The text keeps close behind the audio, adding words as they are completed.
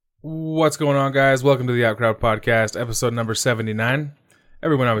What's going on, guys? Welcome to the Outcrowd Podcast, episode number 79.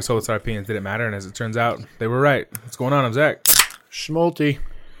 Everyone always told us our opinions didn't matter, and as it turns out, they were right. What's going on? I'm Zack. Schmolty.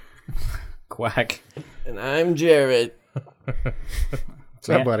 Quack. And I'm Jared. What's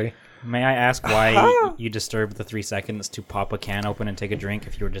up, buddy? May I ask why you disturbed the 3 seconds to pop a can open and take a drink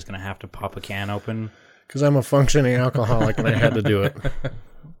if you were just going to have to pop a can open? Because I'm a functioning alcoholic and I had to do it.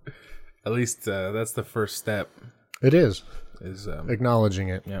 At least that's the first step. It is. Acknowledging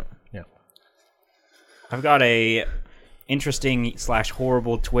it. Yeah. I've got a interesting /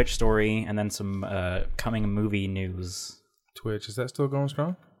 horrible Twitch story and then some coming movie news. Twitch, is that still going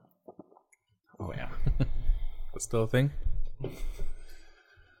strong? Oh, yeah. That's still a thing?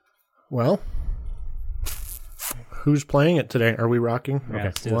 Well, who's playing it today? Are we rocking? Yeah, okay.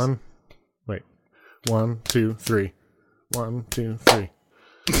 let's do this. 1, 2, 3. 1, 2, 3.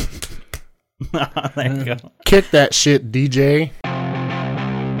 There you go. Kick that shit, DJ.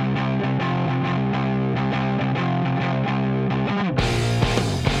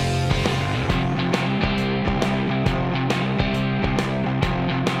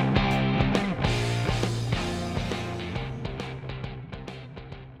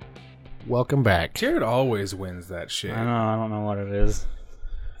 Welcome back. Jared always wins that shit. I don't know what it is.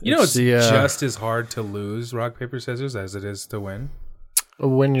 You know, it's just as hard to lose rock, paper, scissors as it is to win.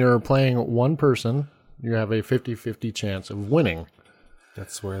 When you're playing one person, you have a 50-50 chance of winning.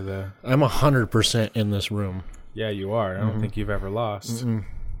 That's where the... I'm 100% in this room. Yeah, you are. I don't think you've ever lost. Mm-mm.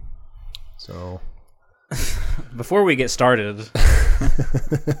 So... Before we get started,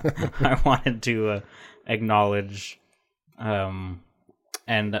 I wanted to acknowledge,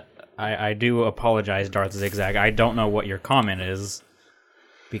 and I do apologize, Darth Zigzag. I don't know what your comment is,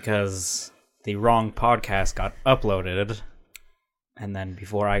 because the wrong podcast got uploaded, and then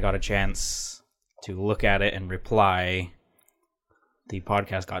before I got a chance to look at it and reply, the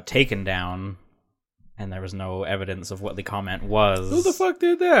podcast got taken down, and there was no evidence of what the comment was. Who the fuck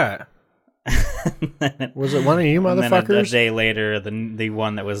did that? Was it one of you motherfuckers? And then a day later, the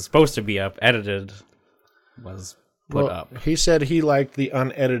one that was supposed to be up, edited, was put up. He said he liked the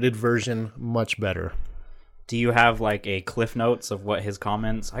unedited version much better. Do you have like a cliff notes of what his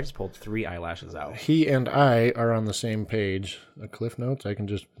comments? I just pulled 3 eyelashes out. He and I are on the same page. A cliff notes, I can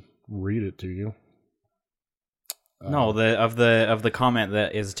just read it to you. No, of the comment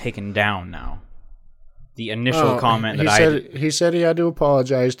that is taken down now. The initial comment that he said he had to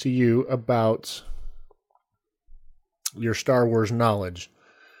apologize to you about your Star Wars knowledge.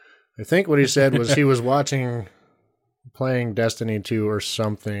 I think what he said was he was playing Destiny 2 or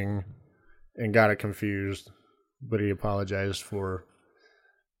something and got it confused, but he apologized for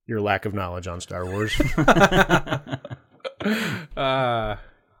your lack of knowledge on Star Wars.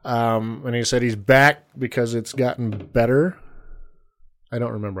 And he said he's back because it's gotten better. I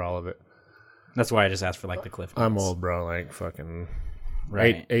don't remember all of it. That's why I just asked for like the cliff notes. I'm old, bro. Like fucking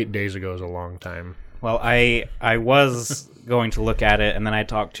Right. 8 days ago is a long time. Well, I was going to look at it, and then I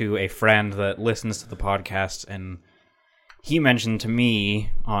talked to a friend that listens to the podcast, and he mentioned to me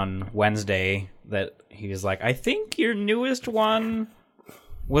on Wednesday that he was like, I think your newest one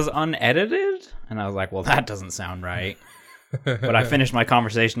was unedited? And I was like, well, that doesn't sound right. But I finished my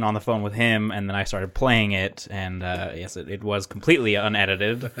conversation on the phone with him, and then I started playing it, and yes, it was completely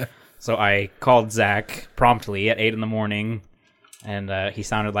unedited. So I called Zack promptly at 8 in the morning, and he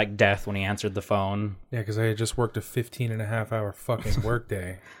sounded like death when he answered the phone. Yeah, because I had just worked a 15-and-a-half-hour fucking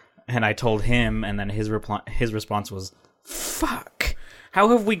workday. And I told him, and then his response was, fuck, how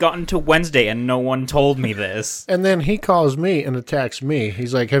have we gotten to Wednesday and no one told me this? And then he calls me and attacks me.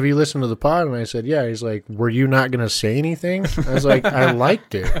 He's like, have you listened to the pod? And I said, yeah. He's like, were you not going to say anything? I was like, I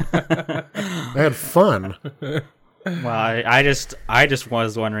liked it. I had fun. Well, I just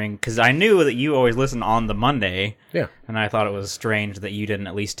was wondering, because I knew that you always listen on the Monday. Yeah. And I thought it was strange that you didn't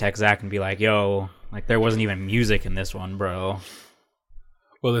at least text Zack and be like, yo, like there wasn't even music in this one, bro.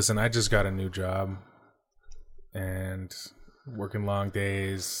 Well, listen, I just got a new job and working long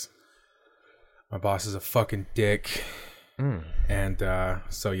days. My boss is a fucking dick. And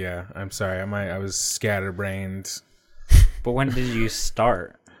so, yeah, I'm sorry. I was scatterbrained. But when did you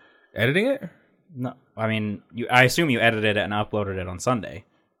start? Editing it? No, I mean, I assume you edited it and uploaded it on Sunday.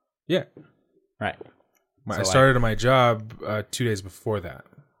 Yeah. Right. I started my job 2 days before that.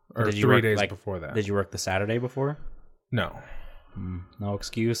 Or 3 days before that. Did you work the Saturday before? No. No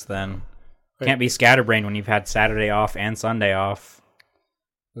excuse then. Can't be scatterbrained when you've had Saturday off and Sunday off.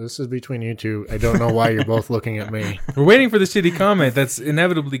 This is between you two. I don't know why you're both looking at me. We're waiting for the shitty comment that's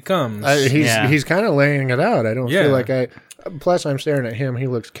inevitably comes. He's kind of laying it out. I don't feel like I... Plus, I'm staring at him. He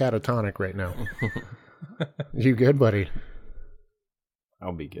looks catatonic right now. You good, buddy?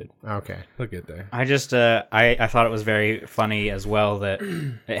 I'll be good. Okay. We'll get there. I just I thought it was very funny as well that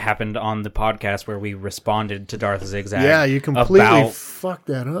it happened on the podcast where we responded to Darth Zigzag. Yeah, you completely fucked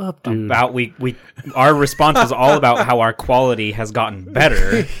that up, dude. Our response was all about how our quality has gotten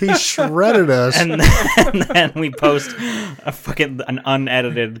better. He shredded us. And then we post an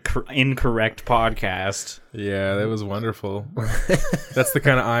unedited, incorrect podcast. Yeah, that was wonderful. That's the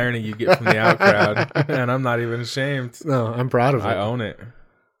kind of irony you get from the out crowd, and I'm not even ashamed. No, I'm proud of it. I own it.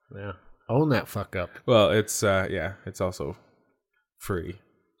 Yeah, own that fuck up. Well, it's it's also free.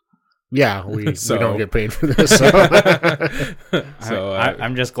 Yeah, we So- don't get paid for this. So. So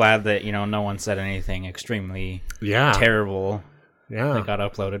I'm just glad that no one said anything extremely Yeah, terrible. yeah. That got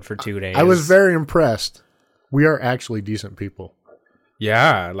uploaded for 2 days. I was very impressed. We are actually decent people.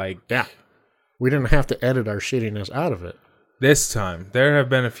 yeah, like Yeah, we didn't have to edit our shittiness out of it. this time, there have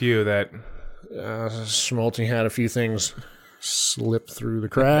been a few that Schmalti had a few things slip through the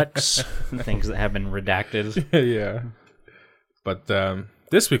cracks. things that have been redacted. yeah. But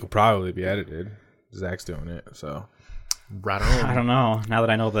this week will probably be edited. Zach's doing it, so Right on. I don't know. Now that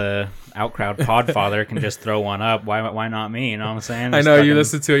I know the Outcrowd Podfather can just throw one up, why not me? You know what I'm saying? I Just know you fucking-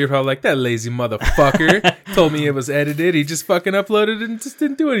 listen to it. You're probably like, that lazy motherfucker told me it was edited. He just fucking uploaded it and just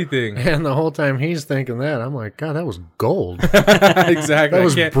didn't do anything. And the whole time he's thinking that, I'm like, God, that was gold. Exactly. That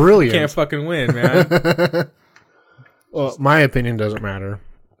was I can't, brilliant. Can't fucking win, man. Well, my opinion doesn't matter.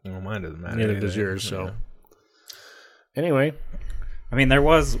 Well, mine doesn't matter. Neither either. does yours. So, Yeah. anyway, I mean, there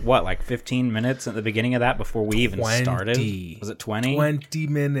was, 15 minutes at the beginning of that before we even 20. started? Was it 20? 20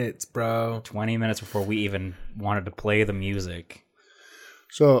 minutes, bro. 20 minutes before we even wanted to play the music.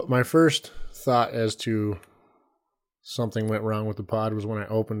 so my first thought as to something went wrong with the pod was when I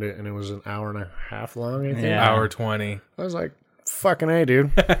opened it and it was an hour and a half long. I think. Yeah. Hour 20. I was like, "Fucking A,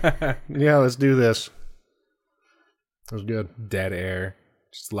 dude. Yeah, let's do this." It was good. Dead air.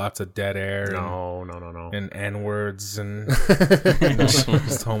 Just lots of dead air. No. And N-words and just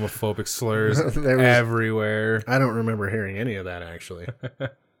homophobic slurs There was- everywhere. I don't remember hearing any of that actually.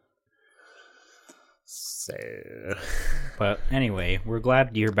 So, But anyway, we're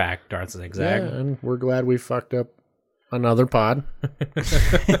glad you're back, Darth yeah, Zigzag. and we're glad we fucked up another pod.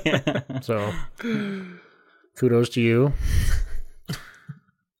 So, kudos to you.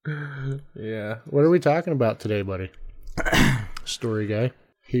 Yeah. What are we talking about today, buddy? Story guy.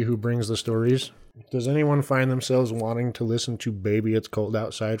 He who brings the stories. Does anyone find themselves wanting to listen to Baby It's Cold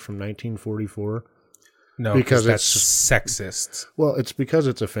Outside from 1944? No, Because because that's sexist. Well, it's because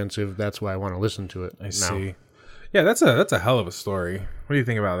it's offensive. That's why I want to listen to it. I see. Yeah, that's a hell of a story. What do you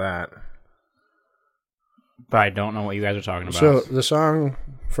think about that? But I don't know what you guys are talking about. So, the song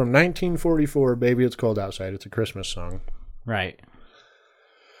from 1944, Baby It's Cold Outside, it's a Christmas song. right.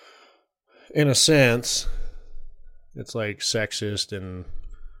 In a sense, it's like sexist and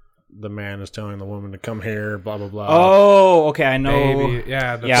the man is telling the woman to come here, blah, blah, blah. Oh, okay, I know. Baby,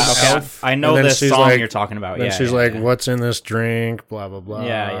 yeah, the Yeah, okay, elf. I know And then this she's song like- you're talking about. Then Yeah, she's yeah, like, yeah. what's in this drink, blah, blah, blah.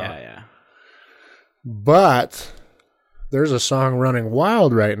 Yeah. But there's a song running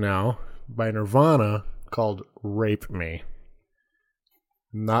wild right now by Nirvana called Rape Me.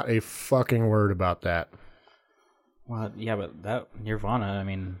 Not a fucking word about that. Well, yeah, but that Nirvana, I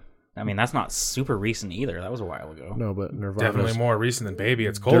mean, that's not super recent either. That was a while ago. No, but Definitely Nirvana's, more recent than Baby.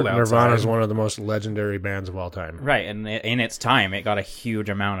 It's cold outside. Nirvana's one of the most legendary bands of all time. Right, and in its time, it got a huge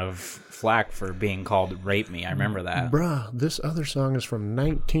amount of flack for being called "Rape Me." I remember that. Bruh, this other song is from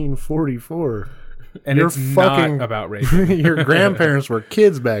 1944. and You're it's fucking- not about raping. Your grandparents were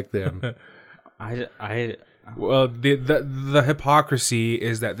kids back then. I Well, the hypocrisy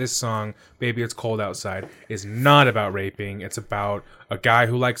is that this song, Baby It's Cold Outside, is not about raping. It's about a guy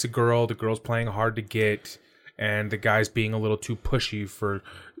who likes a girl, the girl's playing hard to get, and the guy's being a little too pushy for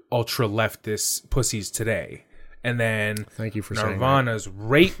ultra leftist pussies today. And then Thank you for saying that. Nirvana's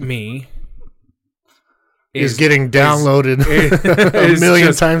Rape Me Is getting downloaded a is million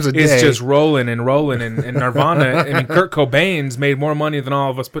just- times a day. It's just rolling and rolling. And Nirvana, I mean, Kurt Cobain's made more money than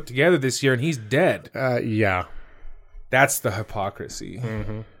all of us put together this year, and he's dead. Yeah. That's the hypocrisy.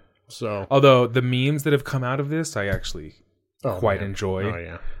 So Although the memes that have come out of this, I actually quite enjoy. Oh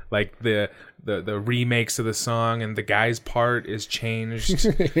yeah. Like the remakes of the song, and the guy's part is changed.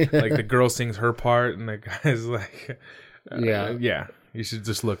 Like the girl sings her part, and the guy's like, Yeah. You should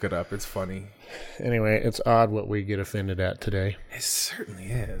just look it up. It's funny. Anyway, it's odd what we get offended at today. It certainly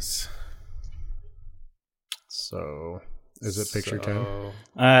is. So is it picture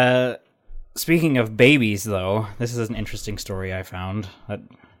time? Speaking of babies, though, this is an interesting story I found. That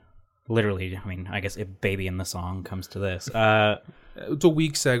literally, I mean, I guess a baby in the song comes to this. It's a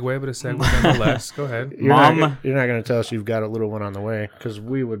weak segue, but a segue nonetheless. Go ahead. You're not going to tell us you've got a little one on the way, because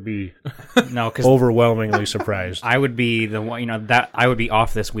we would be overwhelmingly surprised. I would be the one, that I would be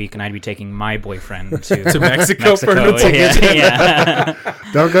off this week, and I'd be taking my boyfriend to Mexico for no tickets. Yeah.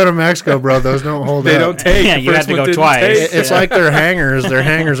 Don't go to Mexico, bro. Those don't hold up. They don't take. Yeah, you had to go twice. It's like their hangers. Their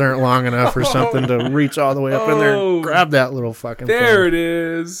hangers aren't long enough for something to reach all the way up in there and grab that little fucking There thing. it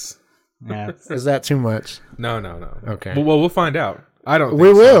is. Yeah. Is that too much? No. Okay. Well, we'll find out. I don't think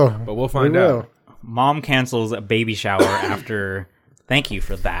We will. so, but we'll find out. Mom cancels a baby shower after... Thank you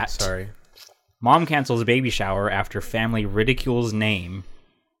for that. Sorry. Mom cancels a baby shower after family ridicules name.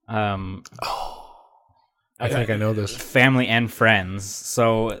 I think I know this. Family and friends.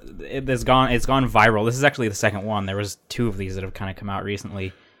 So it's gone viral. This is actually the second one. There was 2 of these that have kind of come out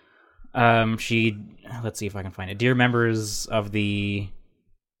recently. Let's see if I can find it. Dear members of the...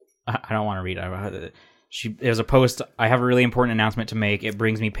 I don't want to read it. There's a post. I have a really important announcement to make. It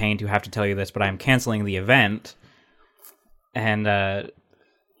brings me pain to have to tell you this, but I am canceling the event. And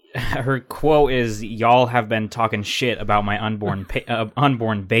her quote is, "Y'all have been talking shit about my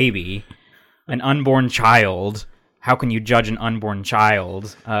unborn baby, an unborn child. How can you judge an unborn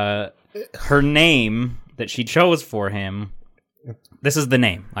child?" Her name that she chose for him. This is the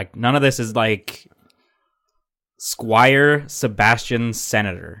name. Like, none of this is like Squire Sebastian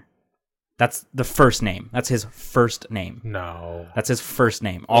Senator. That's the first name. That's his first name. No. That's his first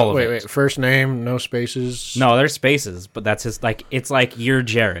name. All of it. Wait. First name, no spaces? No, there's spaces, but that's his, like, it's like you're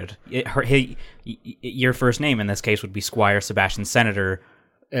Jared. Your first name in this case would be Squire Sebastian Senator,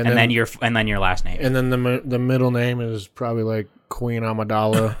 and then your last name. And then the middle name is probably like Queen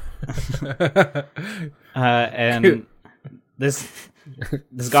Amidala. And this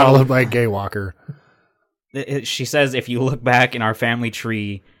got followed by Gay Walker. She says, if you look back in our family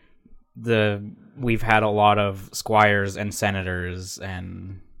tree, we've had a lot of squires and senators,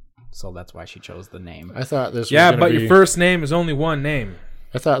 and so that's why she chose the name. I thought this was your first name is only one name.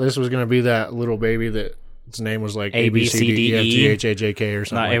 I thought this was going to be that little baby that its name was like A, B, C, D, E, F, G, H, A, J, K or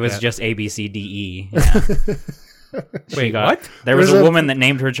something. No, it was that. just A, B, C, D, E. Yeah. Wait, what? There was a woman that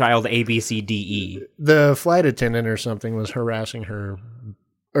named her child A, B, C, D, E. The flight attendant or something was harassing her,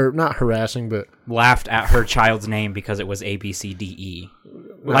 or not harassing, but laughed at her child's name because it was A, B, C, D, E.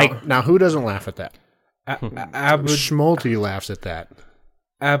 Now who doesn't laugh at that? Schmolty laughs at that.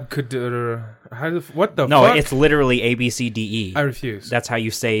 What the No, fuck? it's literally A, B, C, D, E. I refuse. That's how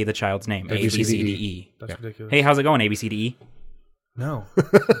you say the child's name. A, B, C, D, E. That's ridiculous. Hey, how's it going, A, B, C, D, E? No.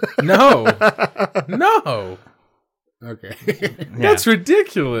 No. Okay. That's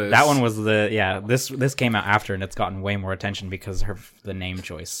ridiculous. That one was this came out after, and it's gotten way more attention because the name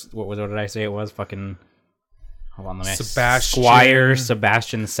choice. What did I say it was? Fucking... Hold on, let me... Squire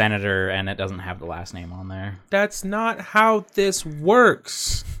Sebastian Senator, and it doesn't have the last name on there. That's not how this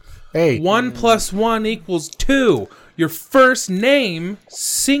works. Hey. 1 + 1 = 2. Your first name,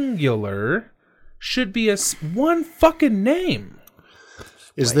 singular, should be one fucking name.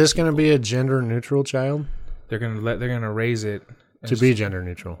 Is this going to be a gender neutral child? They're gonna raise it to be gender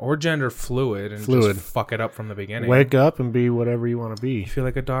neutral or gender fluid and just fuck it up from the beginning. Wake up and be whatever you want to be. You feel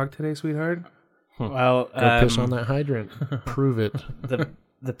like a dog today, sweetheart? Well, go piss on that hydrant. Prove it.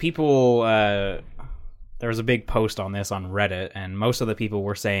 The people. There was a big post on this on Reddit, and most of the people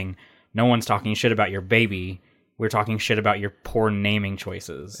were saying, "No one's talking shit about your baby. We're talking shit about your poor naming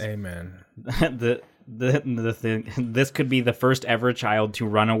choices." Amen. This could be the first ever child to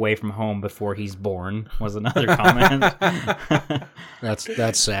run away from home before he's born, was another comment. That's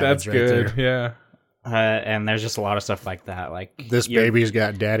savage. That's right good. there. Yeah. And there's just a lot of stuff like that. Like, this baby's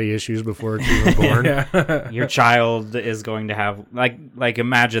got daddy issues before it's even born. Your child is going to have like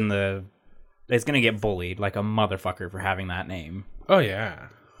imagine it's going to get bullied like a motherfucker for having that name. Oh yeah.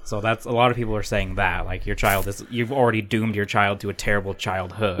 So that's a lot of people are saying that, like, you've already doomed your child to a terrible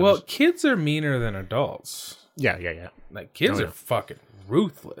childhood. Well, kids are meaner than adults. Yeah. Like, kids are fucking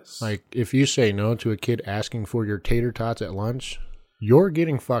ruthless. Like, if you say no to a kid asking for your tater tots at lunch, you're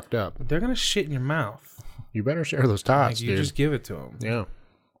getting fucked up. They're gonna shit in your mouth. You better share those tots, you dude. just give it to them. Yeah.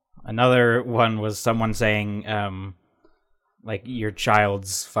 Another one was someone saying, like, your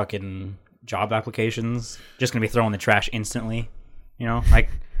child's fucking job applications just gonna be thrown in the trash instantly. You know, like,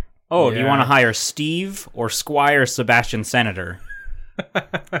 oh, do you want to hire Steve or Squire Sebastian Senator?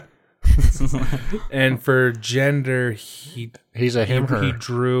 And for gender, he's a him, her. He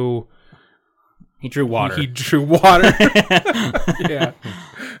drew water. He drew water. Yeah.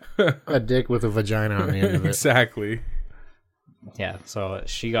 A dick with a vagina on the end of it. Exactly. Yeah, so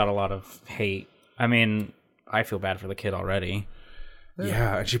she got a lot of hate. I mean, I feel bad for the kid already.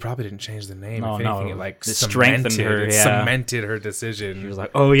 Yeah, and she probably didn't change the name. No, if anything, no. it like It strengthened her, yeah. cemented her decision. She was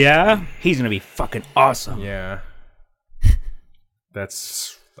like, "Oh yeah, he's gonna be fucking awesome." Yeah,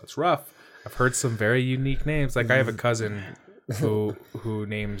 that's rough. I've heard some very unique names. Like I have a cousin who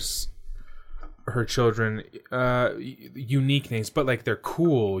names her children unique names, but like they're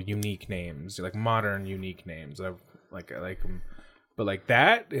cool unique names, like modern unique names. I like them, but like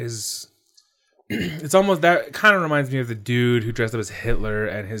that is. It's almost that kind of reminds me of the dude who dressed up as Hitler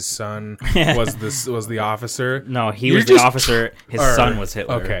and his son was the officer. No, he was the officer. His son was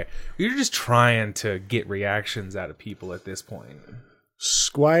Hitler. Okay, you're just trying to get reactions out of people at this point.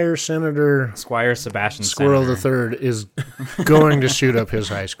 Squire Sebastian Squirrel the Senator. Third is going to shoot up his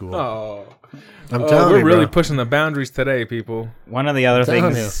high school. Oh, I'm telling you, we're really bro. pushing the boundaries today, people. One of the other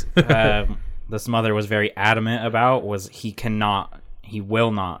telling things this mother was very adamant about was he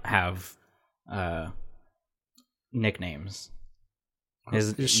will not have nicknames.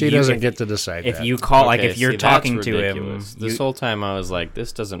 She doesn't get to decide if that. you call Okay, if you're see, talking that's to him ridiculous. This whole time I was like,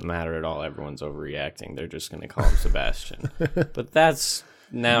 this doesn't matter at all. Everyone's overreacting. They're just going to call him Sebastian. But that's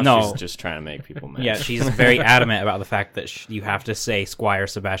she's just trying to make people mad. yeah, she's very adamant about the fact that you have to say Squire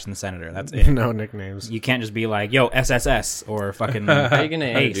Sebastian Senator. That's it. No nicknames. You can't just be like, "Yo, SSS" or fucking How are you going to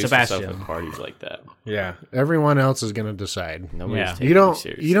 "Hey, introduce yourself Sebastian." at parties like that? Yeah, Everyone else is going to decide. Nobody's Yeah. taking You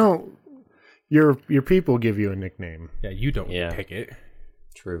seriously. don't. Your people give you a nickname. yeah, you don't Yeah. pick it.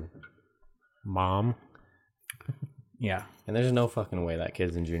 True. Mom. Yeah. And there's no fucking way that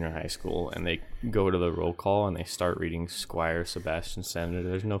kid's in junior high school and they go to the roll call and they start reading Squire Sebastian Senator.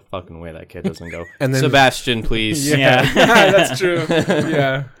 There's no fucking way that kid doesn't go, And then- Sebastian, please. Yeah. That's true.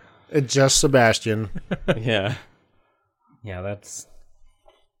 Yeah, It's just Sebastian. Yeah. Yeah, that's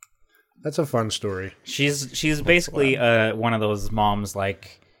That's a fun story. she's basically one of those moms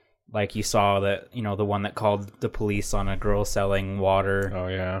like you saw that, the one that called the police on a girl selling water. Oh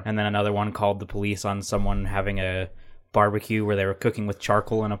yeah. And then another one called the police on someone having a barbecue where they were cooking with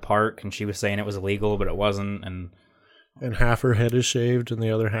charcoal in a park, and she was saying it was illegal, but it wasn't. And half her head is shaved and the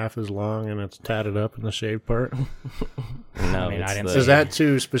other half is long and it's tatted up in the shaved part. No, mean, I it's didn't the, see Is that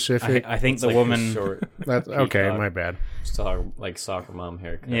too specific? I think it's the like woman, short, That's okay, peacock. my bad. like soccer mom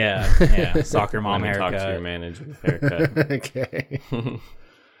haircut. yeah, soccer mom When you talk to your haircut. manager with haircut. Okay.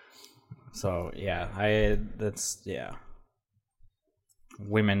 So yeah,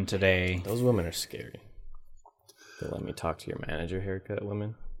 women today. Those women are scary. They let me talk to your manager haircut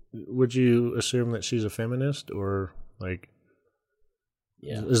women. Would you assume that she's a feminist or like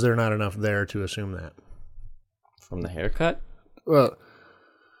Yeah. is there not enough there to assume that? From the haircut? Well,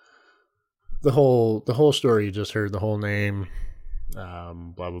 the whole story you just heard, the whole name, blah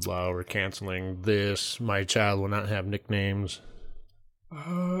blah blah. We're canceling this. My child will not have nicknames.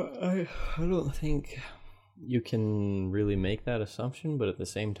 I don't think you can really make that assumption, but at the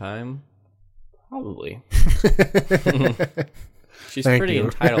same time, probably. She's Thank pretty you.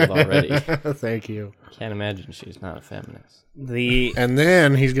 entitled already. Thank you. Can't imagine she's not a feminist. And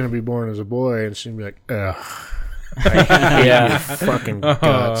then he's gonna be born as a boy, and she'll be like, "Ugh, Yeah. fucking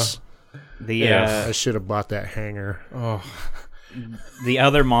guts. The I should have bought that hanger." Oh, the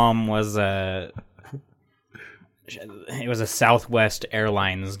other mom was it was a Southwest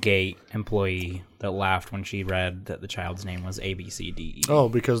Airlines gate employee that laughed when she read that the child's name was ABCDE. Oh,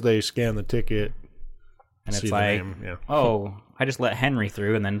 because they scan the ticket. and see it's the like, name, yeah. oh, I just let Henry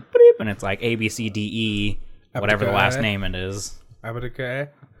through, and then beep, and it's like ABCDE, whatever the last Abigail. name it is. Abigail.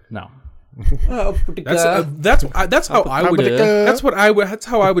 No. That's how I would. Abigail. That's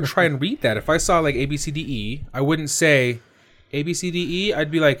how I would try and read that. If I saw like ABCDE, I wouldn't say ABCDE. I'd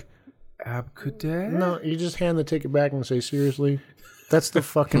be like Abigail. No, you just hand the ticket back and say, "Seriously, that's the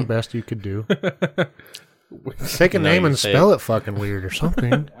fucking best you could do." Take a name you and say spell it fucking weird or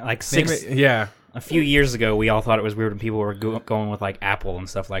something. Like Yeah. a few years ago, we all thought it was weird when people were going with like Apple and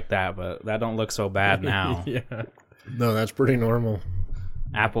stuff like that, but that don't look so bad now. Yeah. No, that's pretty normal.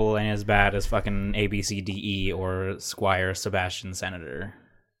 Apple ain't as bad as fucking ABCDE or Squire Sebastian Senator.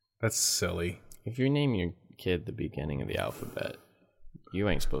 That's silly. If you name your kid the beginning of the alphabet, you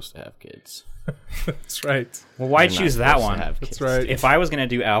ain't supposed to have kids. That's right. Well, why You're not choose that supposed to one? have That's kids. right. If I was gonna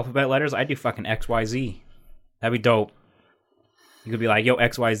do alphabet letters, I'd do fucking XYZ. That'd be dope. You could be like, yo,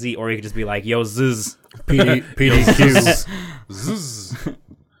 XYZ, or you could just be like, yo, Zzz. PDQ. Zzz.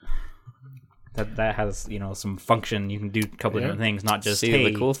 That has, some function. You can do a couple of different things, not just, See,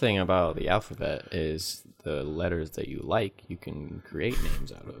 hey, the cool thing about the alphabet is the letters that you like, you can create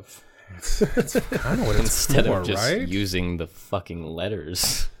names out of. Kind of what it's Instead for, of just right? using the fucking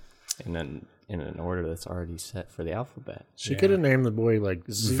letters in in an order that's already set for the alphabet. She could have named the boy like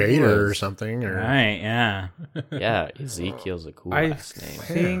Vader or something. Or Right, yeah. Yeah, Ezekiel's a cool I last name.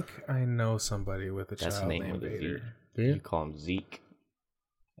 think I know somebody with a That's a child name named with a V. Vader. Do you? You call him Zeke.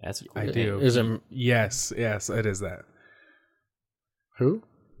 That's a cool I name. do. Is it Yes, it is that. who?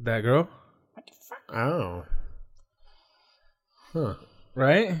 That girl? Oh. Huh.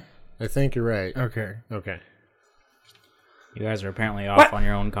 Right? I think you're right. Okay. Okay. You guys are apparently off on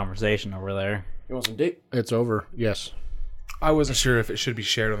your own conversation over there. You want some dick? It's over. Yes. I wasn't sure if it should be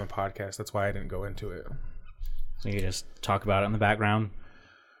shared on the podcast. That's why I didn't go into it. So you just talk about it in the background.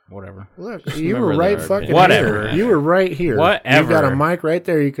 Whatever. Look, you remember were right their fucking Whatever. here. You were right here. Whatever. You got a mic right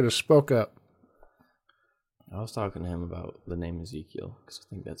there. You could have spoke up. I was talking to him about the name Ezekiel because I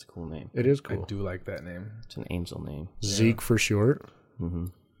think that's a cool name. It is I cool. do like that name. It's an angel name. Zeke for short. Mm-hmm.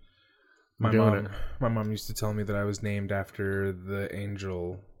 My Doing mom used to tell me that I was named after the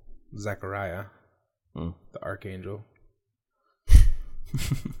angel Zachariah, the archangel.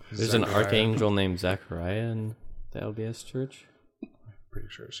 There's an archangel named Zachariah in the LDS church. Pretty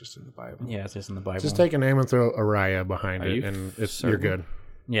sure it's just in the Bible. Yeah, it's just in the Bible. Just take a name and throw Araya behind Are it, you and you're certain? good.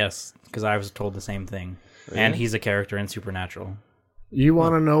 Yes, because I was told the same thing. Really? And he's a character in Supernatural. You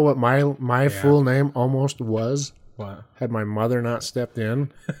want to know what my full name almost was? What? Had my mother not stepped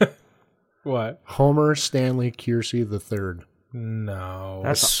in? What? Homer Stanley Kiersey III. No.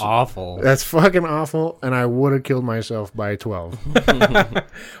 That's awful. That's fucking awful, and I would have killed myself by 12.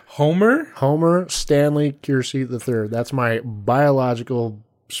 Homer? Homer Stanley Kiersey III. That's my biological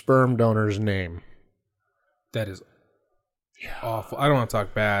sperm donor's name. That is awful. I don't want to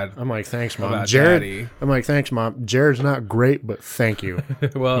talk bad I'm like, thanks, Mom. about Jared. Daddy. I'm like, thanks, Mom. Jared's not great, but thank you.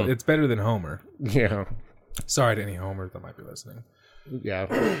 Well, it's better than Homer. Yeah. Sorry to any Homers that might be listening.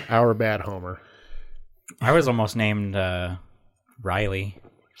 Yeah. Our bad Homer. I was almost named Riley.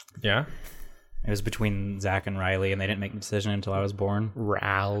 Yeah? It was between Zack and Riley, and they didn't make a decision until I was born.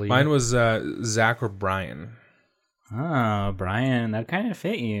 Rally. Mine was Zack or Brian. Oh, Brian, that kind of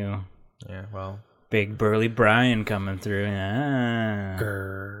fit you. Yeah, well. Big burly Brian coming through. Ah.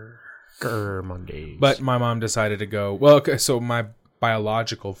 Grr, Mondays. But my mom decided to go. Well, okay, so my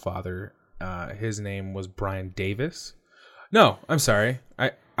biological father, his name was Brian Davis. No, I'm sorry.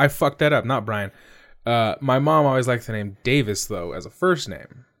 I fucked that up. Not Brian. My mom always liked the name Davis, though, as a first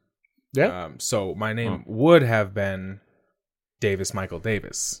name. Yeah. So my name would have been Davis Michael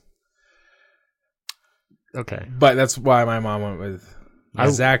Davis. Okay. But that's why my mom went with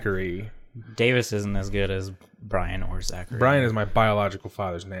Zachary. Davis isn't as good as Brian or Zachary. Brian is my biological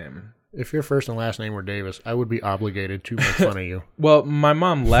father's name. If your first and last name were Davis, I would be obligated to make fun of you. Well, my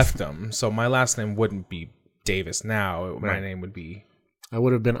mom left him, so my last name wouldn't be Davis now. My Right. name would be... I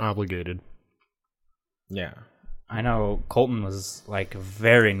would have been obligated. Yeah. I know Colton was like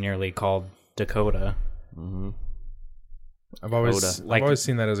very nearly called Dakota. Mm-hmm. I've always Like-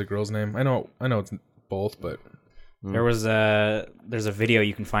 seen that as a girl's name. I know it's both, but There's a video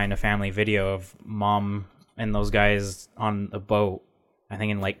you can find, a family video of mom and those guys on a boat, I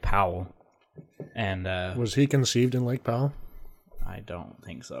think in Lake Powell. And Was he conceived in Lake Powell? I don't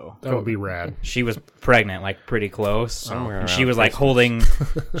think so. That would be rad. She was pregnant, like pretty close. Somewhere And she around was like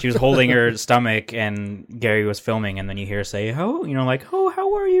Christmas. she was holding her stomach, and Gary was filming, and then you hear her say, "Oh,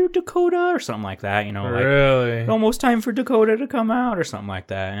 how are you, Dakota?" or something like that. Like really, almost time for Dakota to come out, or something like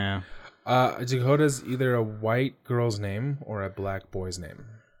that. Yeah. Dakota's either a white girl's name or a black boy's name.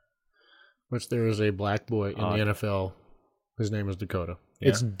 Which there is a black boy in the NFL. His name is Dakota. Yeah.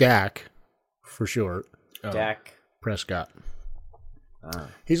 It's Dak, for short. Oh, Dak. Prescott.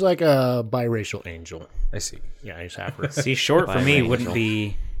 He's like a biracial angel. I see. Yeah, he's half race. See, short for me wouldn't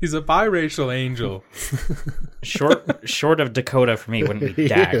be He's a biracial angel. short of Dakota for me wouldn't be He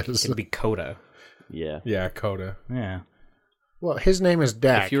Dak. is. It'd be Coda. Yeah. Yeah, Coda. Yeah. Well, his name is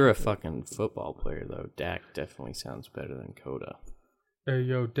Dak. If you're a fucking football player, though, Dak definitely sounds better than Coda. Hey,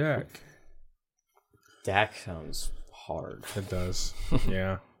 yo, Dak. Dak sounds hard. It does.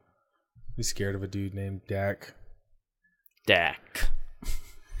 Yeah. Be scared of a dude named Dak. Dak.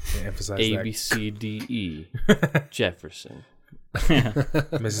 Can't emphasize A, B, C, D, E. Jefferson.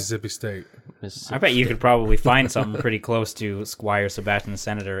 that. Mississippi State. I bet you could probably find something pretty close to Squire Sebastian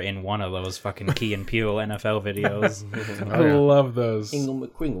Senator in one of those fucking Key and Peele NFL videos. I love those. Ingle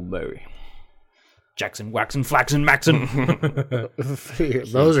McQuingleberry. Jackson, Waxon, Flaxon, Maxon.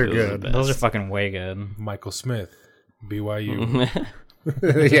 Those are good. Those are fucking way good. Michael Smith. BYU.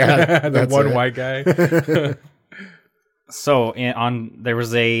 Yeah, the that's one it. white guy. So there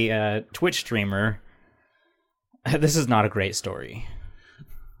was a Twitch streamer. This is not a great story,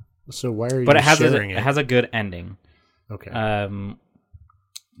 So why are you but it has sharing it has a good ending. Okay.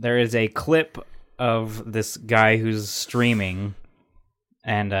 there is a clip of this guy who's streaming,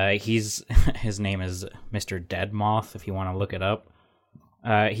 and his name is Mr. Dead Moth, if you want to look it up.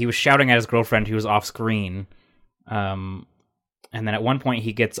 He was shouting at his girlfriend who was off screen, and then at one point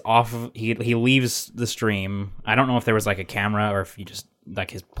he gets off. He leaves the stream. I don't know if there was like a camera or if he just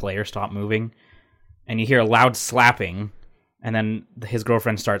like his player stopped moving, and you hear a loud slapping, and then his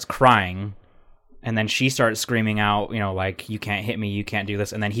girlfriend starts crying. And then she starts screaming out, like, you can't hit me, you can't do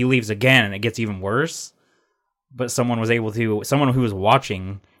this. And then he leaves again, and it gets even worse. But someone who was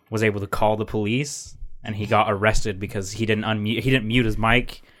watching was able to call the police, and he got arrested because he didn't mute his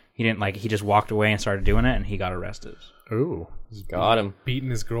mic. He just walked away and started doing it, and he got arrested. Ooh. Got him.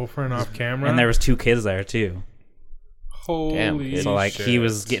 Beating his girlfriend off camera. And there was 2 kids there, too. Holy So, like, shit. he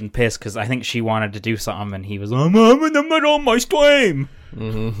was getting pissed because I think she wanted to do something, and he was like, I'm in the middle of my stream.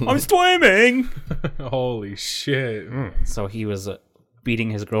 I'm streaming. Holy shit. So he was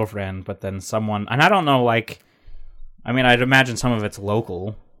beating his girlfriend, but then someone, and I don't know, like, I mean, I'd imagine some of it's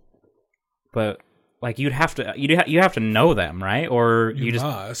local, but like you have to know them, right? Or you just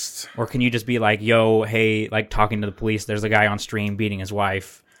must. Or can you just be like, yo, hey, like talking to the police, there's a guy on stream beating his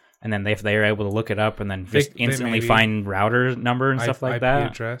wife, and then if they're able to look it up and then just instantly find router number and stuff like IP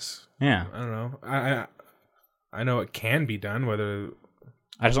that. address. Yeah. I don't know. I know it can be done, whether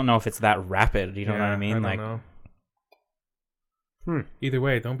I just don't know if it's that rapid. You know what I mean? I don't know. Either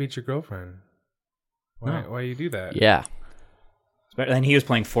way, don't beat your girlfriend. Why you do that? Yeah. And he was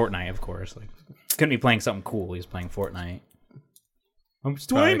playing Fortnite, of course. Like, couldn't be playing something cool. He was playing Fortnite. I'm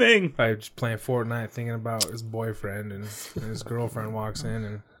streaming. Probably just playing Fortnite, thinking about his boyfriend, and his girlfriend walks in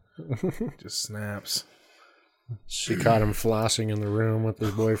and just snaps. She caught him flossing in the room with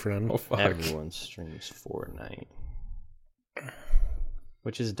his boyfriend. Oh, fuck. Everyone streams Fortnite.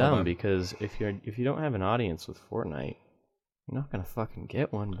 Which is dumb because if you don't have an audience with Fortnite, you're not gonna fucking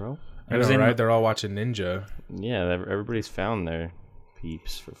get one, bro. I know, right? They're all watching Ninja. Yeah, everybody's found their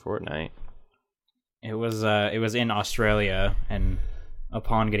peeps for Fortnite. It was in Australia, and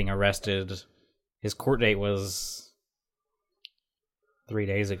upon getting arrested, his court date was 3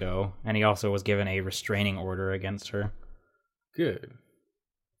 days ago, and he also was given a restraining order against her. Good.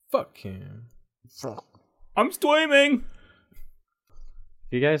 Fuck him. I'm streaming.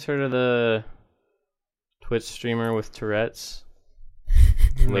 Have you guys heard of the Twitch streamer with Tourette's?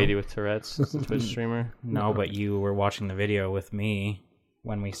 Lady with Tourette's, Twitch streamer? No, but you were watching the video with me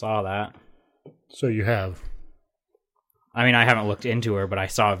when we saw that. So you have. I mean, I haven't looked into her, but I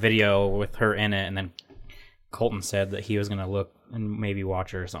saw a video with her in it, and then Colton said that he was going to look and maybe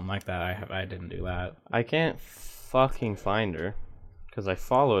watch her or something like that. I didn't do that. I can't fucking find her because I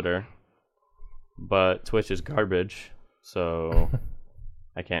followed her, but Twitch is garbage, so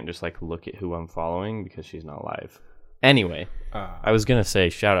I can't just like look at who I'm following because she's not live. Anyway, I was going to say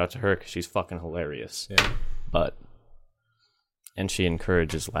shout out to her because she's fucking hilarious. Yeah. And she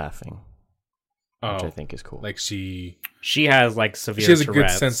encourages laughing. Which I think is cool. Like she has like severe. She has Tourette's.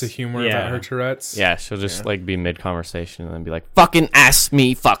 a good sense of humor about her Tourette's. Yeah, she'll just like be mid conversation and then be like, "Fucking ask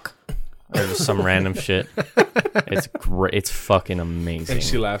me, fuck," or just some random shit. It's great. It's fucking amazing. And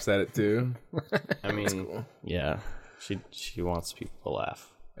she laughs at it too. I mean, cool. Yeah, she wants people to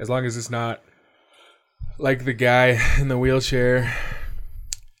laugh. As long as it's not like the guy in the wheelchair,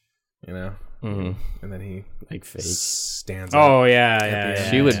 Mm-hmm. And then he like fake stands up. Oh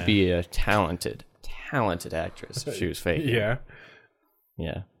yeah. She would be a talented actress if she was fake. Yeah.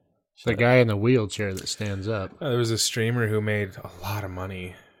 The guy in the wheelchair that stands up. There was a streamer who made a lot of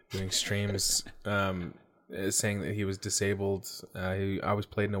money doing streams, saying that he was disabled. He always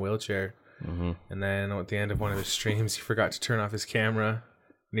played in a wheelchair. Mm-hmm. And then at the end of one of his streams, he forgot to turn off his camera,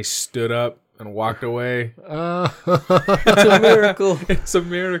 and he stood up and walked away. It's a miracle. It's a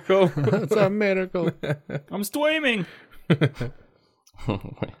miracle. It's a miracle. I'm streaming.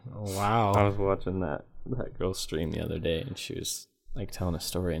 Wow. I was watching that girl stream the other day, and she was like telling a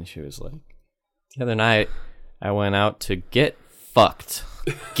story, and she was like, the other night I went out to get fucked.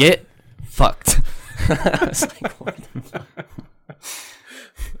 Get fucked. I was like, what the fuck?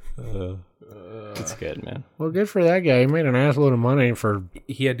 It's good, man. Well, good for that guy. He made an assload of money for...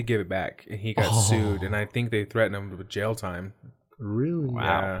 He had to give it back, and he got sued, and I think they threatened him with jail time. Really? Wow.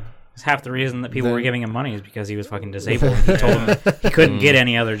 Yeah. It's half the reason that people were giving him money is because he was fucking disabled. He told him he couldn't get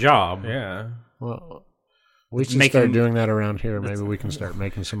any other job. Yeah. Well, we should start doing that around here. Maybe we can start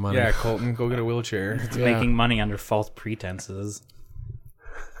making some money. Yeah, Colton, go get a wheelchair. It's making money under false pretenses.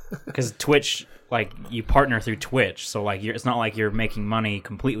 Because Twitch, like, you partner through Twitch, so like it's not like you're making money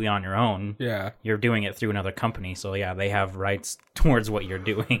completely on your own. Yeah. You're doing it through another company, so yeah, they have rights towards what you're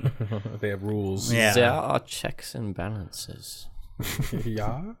doing. They have rules. Yeah. There are checks and balances.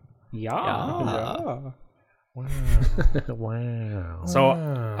 Yeah. Yeah. Wow. So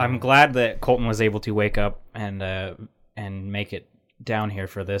I'm glad that Colton was able to wake up and make it down here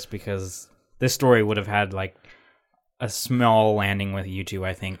for this, because this story would have had like a small landing with you two,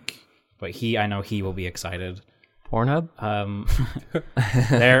 I think. But I know he will be excited. Pornhub?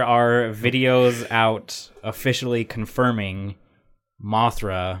 There are videos out officially confirming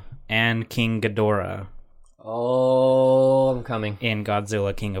Mothra and King Ghidorah Oh, I'm coming. in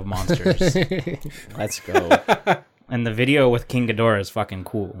Godzilla King of Monsters. Let's go. And the video with King Ghidorah is fucking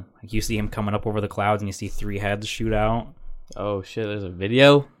cool. Like, you see him coming up over the clouds and you see 3 heads shoot out. Oh shit, there's a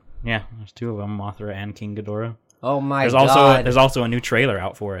video? Yeah, there's 2 of them, Mothra and King Ghidorah. Oh my God. There's also a new trailer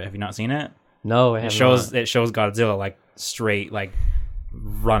out for it. Have you not seen it? No, It shows Godzilla like straight like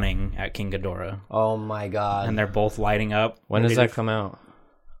running at King Ghidorah. Oh my god. And they're both lighting up. When does that come out?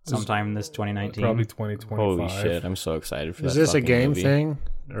 Sometime this 2019. Probably 2025. Holy shit, I'm so excited for that. Is this a fucking game movie. thing?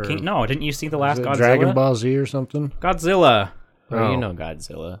 Or No, didn't you see the last is it Godzilla? Dragon Ball Z or something? Godzilla. Bro, Oh. you know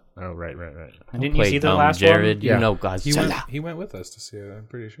Godzilla. Oh, right. And didn't you Play see the dumb, last Jared, one? you Yeah. know He Godzilla. went with us to see it, I'm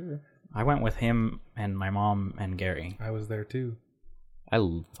pretty sure. I went with him and my mom and Gary. I was there too.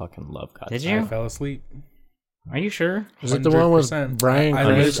 Fucking love Godzilla. Did I you? fell asleep. Are you sure? Is it the one with 100%. Bryan I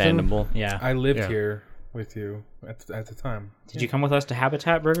Cranston? Understandable. Yeah. I lived Yeah. here with you at the time. Did you come with us to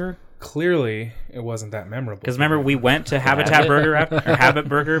Habitat Burger? Clearly, it wasn't that memorable. Because remember, we went to Habitat Burger or Habit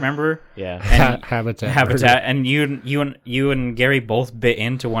Burger. Remember? Yeah. And Habitat. and you and Gary both bit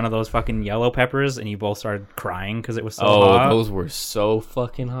into one of those fucking yellow peppers, and you both started crying because it was so hot. Those were so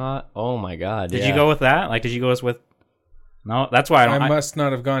fucking hot. Oh my god. Did you go with that? Like, did you go with? No, that's why I must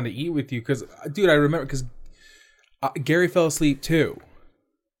not have gone to eat with you because, dude, I remember because Gary fell asleep too.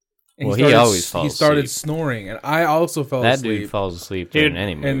 And He always falls He started asleep. snoring, and I also fell That asleep. dude falls asleep Dude, during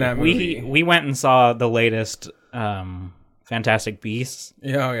any movie. in that movie. we went and saw the latest Fantastic Beasts,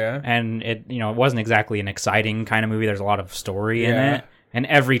 Yeah, oh, yeah. and it wasn't exactly an exciting kind of movie. There's a lot of story in Yeah. it, and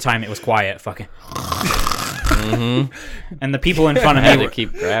every time it was quiet, fucking. And the people in front of I had me to were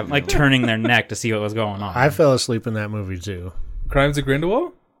keep grabbing like them. turning their neck to see what was going on. I fell asleep in that movie too. Crimes of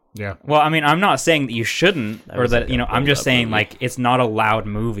Grindelwald? Yeah. Well, I mean, I'm not saying that you shouldn't, or was that like a I'm just build-up saying movie. like it's not a loud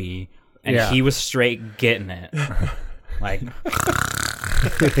movie, and Yeah. he was straight getting it. Like,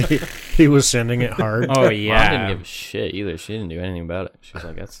 He was sending it hard. oh Mom didn't yeah, give a shit either. She didn't do anything about it. She was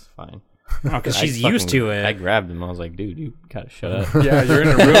like, "That's fine." because I she's fucking- used to it. I grabbed him. I was like, "Dude, you gotta shut up." Yeah, you're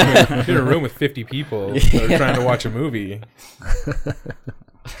in a room with 50 people that are trying to watch a movie.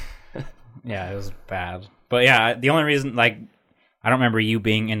 Yeah, it was bad. But yeah, the only reason, like, I don't remember you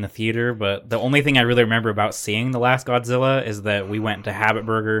being in the theater, but the only thing I really remember about seeing the last Godzilla is that we went to Habit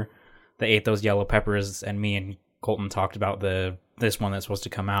Burger, they ate those yellow peppers, and me and Colton talked about this one that's supposed to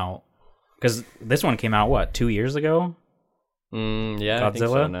come out. Because this one came out, what, 2 years ago? Yeah, I think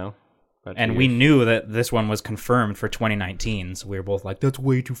so Godzilla? now. About And 2 we years. knew that this one was confirmed for 2019, so we were both like, that's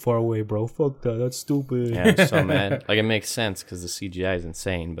way too far away, bro. Fuck that. That's stupid. Yeah, I'm so mad. Like, it makes sense because the CGI is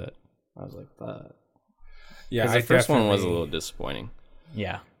insane, but I was like, "Fuck." Yeah, Because the first one was a little disappointing.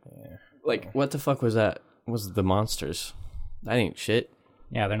 Yeah. Like, what the fuck was that? Was the monsters? That ain't shit.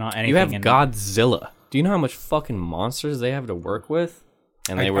 Yeah, they're not anything You have in Godzilla. Do you know how much fucking monsters they have to work with?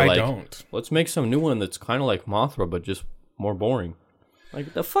 And they were I like, don't. let's make some new one that's kind of like Mothra, but just more boring.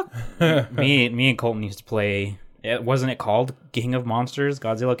 Like, the fuck? me and Colton used to play. Wasn't it called King of Monsters?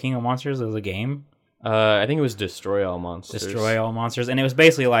 Godzilla King of Monsters? It was a game. I think it was Destroy All Monsters. Destroy all monsters, and it was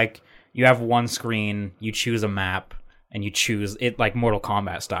basically like you have one screen, you choose a map, and you choose it like Mortal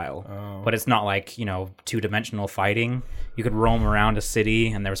Kombat style. But it's not like 2-dimensional fighting. You could roam around a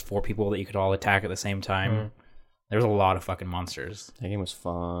city, and there was 4 people that you could all attack at the same time. There was a lot of fucking monsters. That game was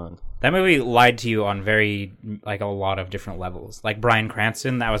fun. That movie lied to you on a lot of different levels. Like Bryan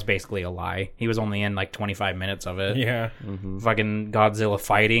Cranston, that was basically a lie. He was only in like 25 minutes of it. Yeah. Fucking Godzilla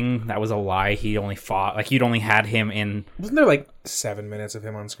fighting, that was a lie. He only fought, like you'd only had him in, Wasn't there like 7 minutes of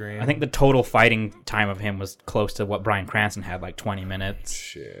him on screen? I think the total fighting time of him was close to what Bryan Cranston had, like 20 minutes.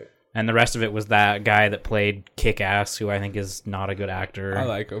 Shit. And the rest of it was that guy that played Kick-Ass, who I think is not a good actor. I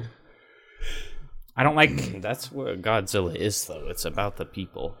like him. I don't like... That's what Godzilla is, though. It's about the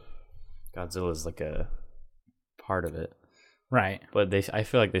people. Godzilla is like a part of it. Right. But I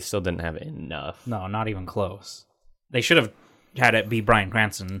feel like they still didn't have enough. No, not even close. They should have had it be Bryan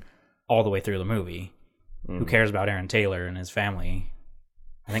Cranston all the way through the movie. Who cares about Aaron Taylor and his family?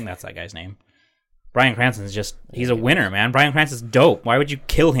 I think that's that guy's name. Bryan Cranston's he's a winner, man. Bryan Cranston's dope. Why would you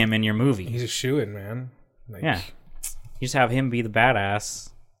kill him in your movie? He's a shoo-in, man. Like, Yeah. You just have him be the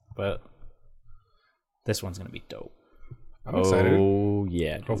badass, but this one's going to be dope. I'm excited. Oh,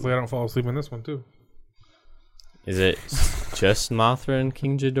 yeah. dude. Hopefully I don't fall asleep in this one, too. Is it just Mothra and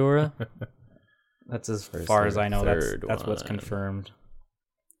King Ghidorah? That's as First far or as I know. That's what's one? confirmed.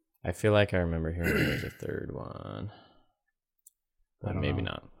 I feel like I remember hearing there's a third one, but maybe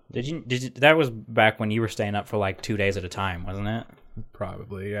not. Did you? That was back when you were staying up for like 2 days at a time, wasn't it?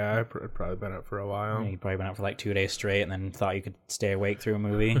 Probably, yeah. I've probably been up for a while. Yeah, you probably been up for like 2 days straight, and then thought you could stay awake through a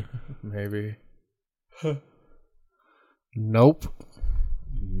movie. Maybe. Nope.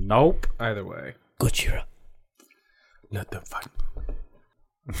 Nope. Either way. Gojira. Let them fight.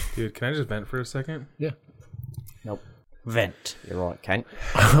 Dude, can I just vent for a second? Yeah. Nope. Vent. You're right, Kent.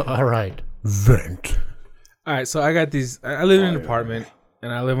 All right. Vent. All right, so I got these. I live in an apartment,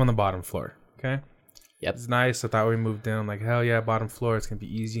 and I live on the bottom floor. Okay. Yep. It's nice. I thought we moved in. I'm like, hell yeah, bottom floor. It's gonna be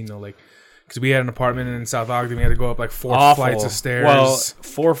easy, you know, like, because we had an apartment in South Ogden. We had to go up like 4 flights of stairs. Well,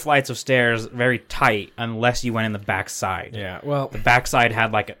 4 flights of stairs, very tight, unless you went in the backside. Yeah. Well, The backside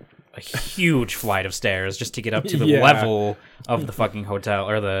had like a huge flight of stairs just to get up to the Yeah. level of the fucking hotel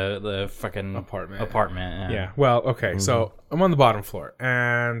or the fucking apartment. Yeah. Well, okay. So I'm on the bottom floor,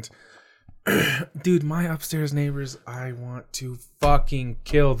 and dude, my upstairs neighbors, I want to fucking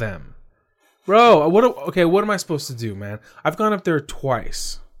kill them, bro. What am I supposed to do, man? I've gone up there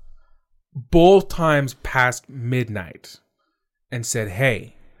twice, both times past midnight, and said,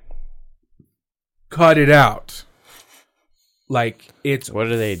 "Hey, cut it out." Like, it's What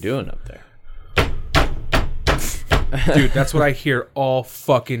are they doing up there? dude, that's what I hear all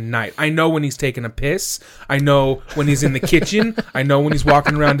fucking night. I know when he's taking a piss. I know when he's in the kitchen. I know when he's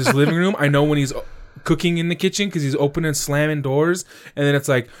walking around his living room. I know when he's cooking in the kitchen because he's opening and slamming doors. And then it's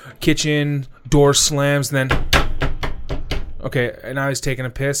like kitchen, door slams, and then... Okay, and now he's taking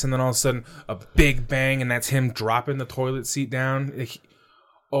a piss, and then all of a sudden, a big bang, and that's him dropping the toilet seat down.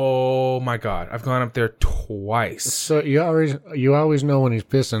 Oh my God, I've gone up there twice. So you always know when he's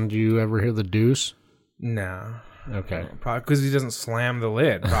pissing. Do you ever hear the deuce? No. Okay. Probably because he doesn't slam the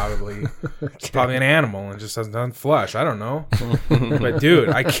lid. Probably it's probably an animal and just doesn't flush. I don't know. But dude,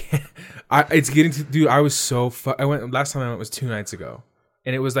 I can't. It's getting to. Dude, I was so. I went last time I went was 2 nights ago,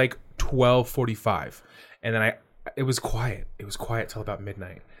 and it was like 12:45, and then it was quiet. It was quiet till about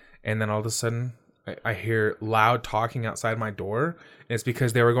midnight, and then all of a sudden I hear loud talking outside my door, and it's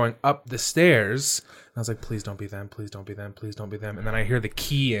because they were going up the stairs. And I was like, please don't be them. Please don't be them. Please don't be them. And then I hear the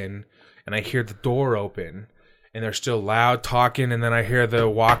key in, and I hear the door open. And they're still loud talking, and then I hear the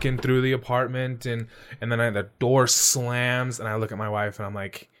walking through the apartment, and then the door slams, and I look at my wife, and I'm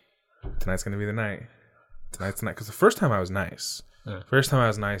like, tonight's gonna be the night. Tonight's the night. Because the first time I was nice. First time I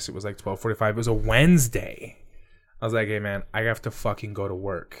was nice, it was like 12:45. It was a Wednesday. I was like, hey man, I have to fucking go to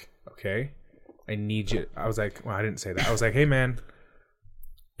work. Okay, I need you. I was like, well, I didn't say that. I was like, hey man,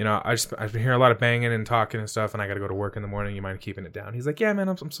 you know, I've been hearing a lot of banging and talking and stuff, and I got to go to work in the morning. You mind keeping it down? He's like, yeah man,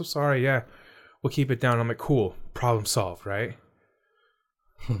 I'm so sorry. Yeah. We'll keep it down. I'm like, cool. Problem solved, right?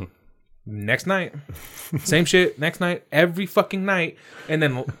 Next night. Same shit. Next night. Every fucking night. And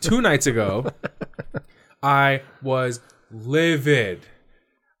then 2 nights ago, I was livid.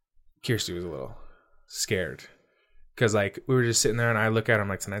 Kirsty was a little scared. Because, like, we were just sitting there, and I look at her. I'm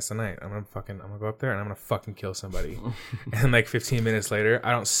like, tonight's the night. I'm going to go up there, and I'm going to fucking kill somebody. And, like, 15 minutes later,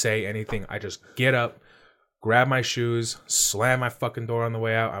 I don't say anything. I just get up, grab my shoes, slam my fucking door on the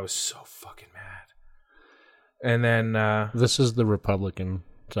way out. I was so fucking mad. And then this is the Republican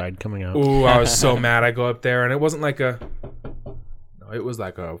side coming out. Ooh, I was so mad. I go up there, and it wasn't like it was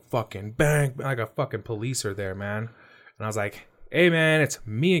like a fucking bang, like a fucking policer there, man. And I was like, hey man, it's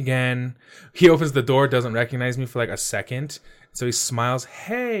me again. He opens the door, doesn't recognize me for like a second, so he smiles,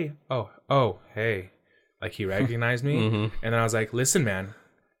 hey, oh hey, like he recognized me. And then I was like, listen man,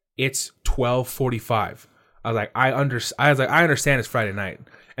 it's 12:45. I was like, I understand it's Friday night,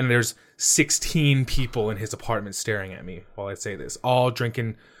 and there's 16 people in his apartment staring at me while I say this, all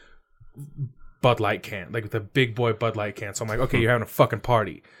drinking Bud Light can, like the big boy Bud Light can. So I'm like, okay, you're having a fucking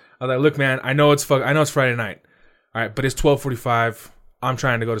party. I was like, look, man, I know it's Friday night, all right, but it's 12:45. I'm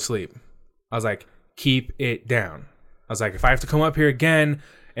trying to go to sleep. I was like, keep it down. I was like, if I have to come up here again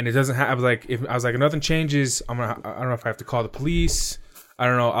and it doesn't have, I was like, if nothing changes, I don't know if I have to call the police. I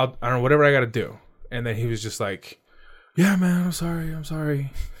don't know. I don't know, whatever I got to do. And then he was just like, yeah, man, I'm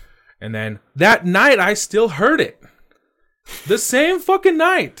sorry. And then that night, I still heard it. The same fucking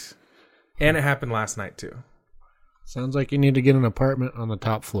night. And it happened last night, too. Sounds like you need to get an apartment on the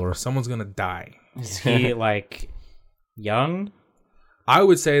top floor. Someone's going to die. Is he, like, young? I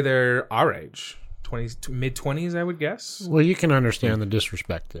would say they're our age. Mid-20s, I would guess. Well, you can understand the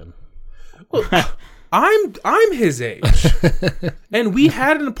disrespect then. I'm his age. And we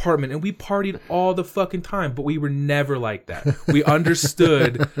had an apartment and we partied all the fucking time, but we were never like that. We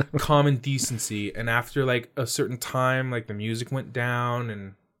understood common decency, and after like a certain time, like the music went down,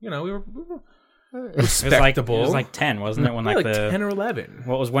 and we were respectable. It was like 10, wasn't it? When like 10 or 11.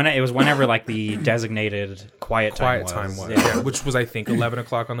 Well, it was whenever like the designated quiet time was. Yeah, which was I think 11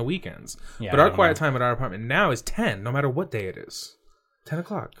 o'clock on the weekends. Yeah, but our quiet time at our apartment now is 10, no matter what day it is. 10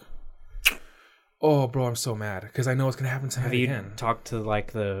 o'clock. Oh, bro, I'm so mad because I know it's gonna happen tonight Have you again. talked to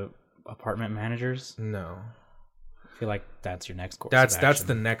like the apartment managers? No, I feel like that's your next course. that's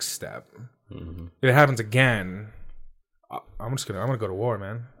the next step. Mm-hmm. If it happens again, I'm gonna go to war,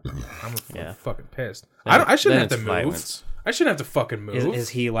 man. I'm fucking pissed. I shouldn't have to move. Violence. I shouldn't have to fucking move. Is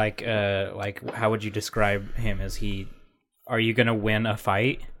he like how would you describe him? Are you gonna win a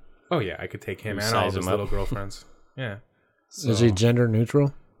fight? Oh yeah, I could take him You and all size his him little up. girlfriends. Yeah. Is he gender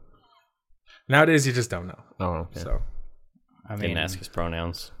neutral? Nowadays, you just don't know. Oh, okay. So I mean, Didn't ask his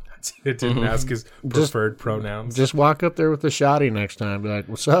pronouns. it didn't ask his preferred pronouns. Just walk up there with the shotty next time. Be like,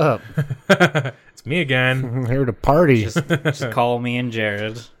 "What's up? It's me again. I'm here to party." just call me and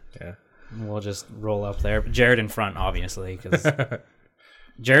Jared. Yeah. And we'll just roll up there. Jared in front, obviously, because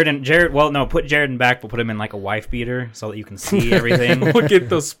Jared. Well, no, put Jared in back, but put him in like a wife beater so that you can see everything. We'll get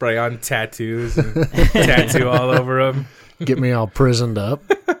those spray on tattoos and tattoo all over him. Get me all prisoned up.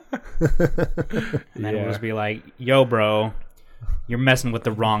 And then we'll just be like, "Yo, bro, you're messing with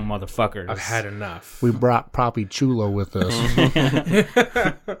the wrong motherfuckers." I've had enough. We brought Papi Chulo with us.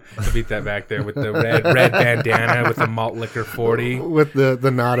 I beat that back there with the red bandana with the malt liquor 40. With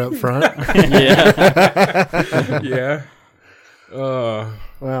the knot up front. Yeah.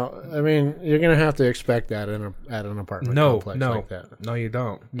 Well, I mean, you're gonna have to expect that at an apartment complex like that. No, you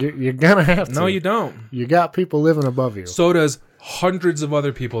don't. You're gonna have to. No, you don't. You got people living above you. So does hundreds of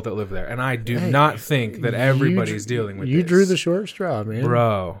other people that live there, and I do not think that everybody's dealing with. You this. drew the short straw, man.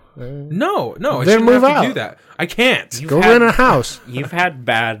 bro. No, I Then shouldn't move have to out. do that. I can't. Go rent a house. You've had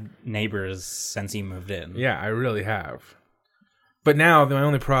bad neighbors since you moved in. Yeah, I really have. But now my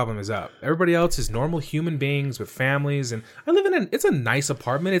only problem is up. Everybody else is normal human beings with families, and I live in it's a nice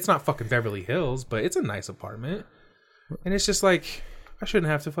apartment. It's not fucking Beverly Hills, but it's a nice apartment. And it's just like I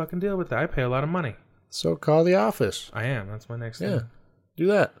shouldn't have to fucking deal with that. I pay a lot of money. So call the office. I am. That's my next Yeah, thing. do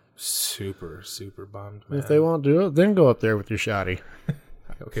that. Super bummed, man. If they won't do it, then go up there with your shotty.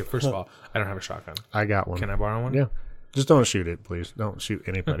 Okay, first of all, I don't have a shotgun. I got one. Can I borrow one? Yeah. Just don't shoot it, please. Don't shoot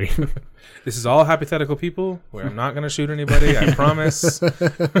anybody. This is all hypothetical, people, where I'm not going to shoot anybody. I promise. You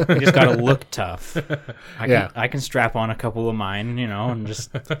just gotta look tough. Yeah. I can strap on a couple of mine, and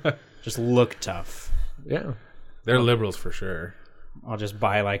just look tough. Yeah. They're liberals for sure. I'll just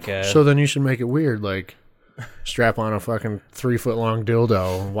buy like a. So then you should make it weird, like strap on a fucking 3-foot long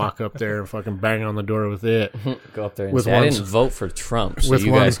dildo and walk up there and fucking bang on the door with it. Go up there and With say, I one- didn't vote for Trump, so with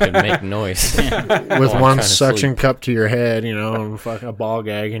you one- guys could make noise. With I'm one trying to suction sleep. cup to your head, and fucking a ball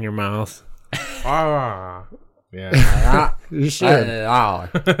gag in your mouth. Ah. Yeah. You should. Spit it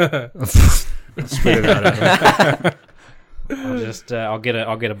out at him. I'll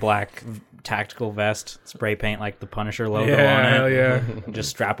get a black tactical vest, spray paint like the Punisher logo Yeah, on it. hell yeah. Just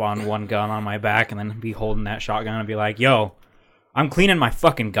strap on one gun on my back and then be holding that shotgun and be like, "Yo, I'm cleaning my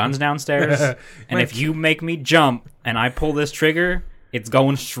fucking guns downstairs, and if you make me jump and I pull this trigger, it's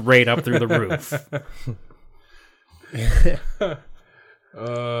going straight up through the roof." Yeah,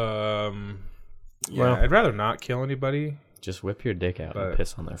 Well- I'd rather not kill anybody. Just whip your dick out But- and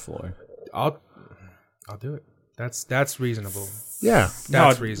piss on their floor. I'll do it. That's reasonable. Yeah. That's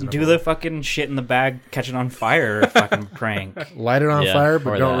No, reasonable. do the fucking shit in the bag, catch it on fire fucking prank. Light it on Yeah, fire,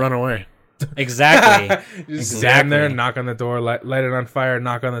 but or don't that. run away. Exactly. Just stand there, Exactly. knock on the door, light it on fire,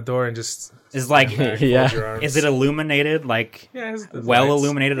 knock on the door, and just It's like, Yeah. fold your arms. is it illuminated? Like, Yeah, it's the well lights.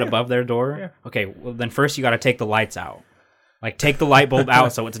 illuminated above their door? Yeah. Okay, well then first you got to take the lights out. Like take the light bulb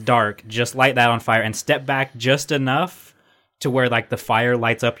out so it's dark. Just light that on fire and step back just enough to where like the fire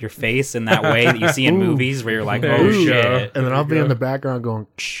lights up your face in that way that you see in movies where you're like, There oh you go. shit. And then I'll be in the background going,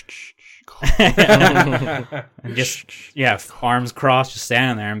 shh, shh, shh. And just arms crossed, just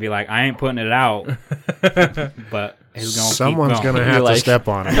standing there and be like, I ain't putting it out. But it's gonna Someone's keep going. going to have You're to like- step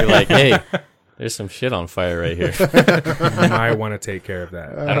on it. You're like, hey, there's some shit on fire right here. I want to take care of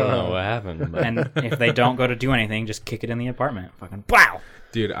that. I don't know what happened. But And if they don't go to do anything, just kick it in the apartment. Fucking wow.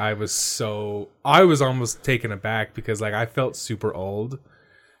 Dude, I was almost taken aback because like I felt super old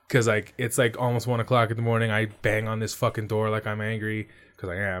because like it's like almost 1 o'clock in the morning. I bang on this fucking door like I'm angry because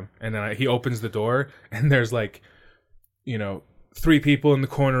I am, and then he opens the door and there's like, 3 people in the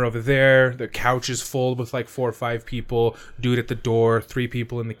corner over there. The couch is full with like 4 or 5 people. Dude at the door. 3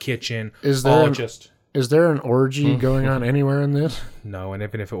 people in the kitchen. Is there all an- just Is there an orgy going on anywhere in this? No, and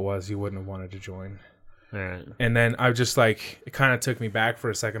even if it was, you wouldn't have wanted to join. All right. And then I just like, it kind of took me back for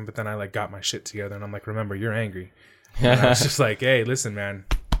a second, but then I like got my shit together and I'm like, remember, you're angry. And I was just like, hey, listen, man.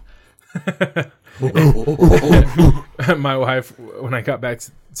 My wife, when I got back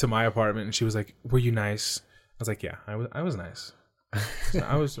to my apartment, and she was like, were you nice? I was like, yeah, I was nice.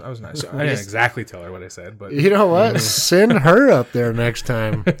 I was nice. I didn't exactly tell her what I said, but You know what? Send her up there next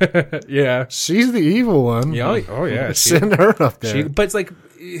time. yeah. She's the evil one. Yeah, oh yeah. Send her up there. But it's like,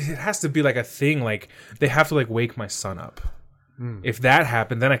 it has to be like a thing. Like they have to like wake my son up. If that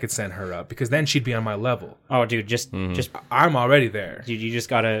happened, then I could send her up because then she'd be on my level. Oh, dude, just I'm already there. dude, you just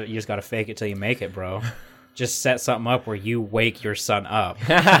gotta fake it till you make it, bro. Just set something up where you wake your son up,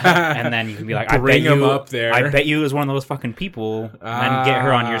 and then you can be like, Bring him up there. I bet you it was one of those fucking people, and get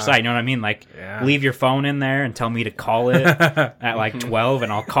her on your side. You know what I mean? Like, leave your phone in there and tell me to call it at like 12,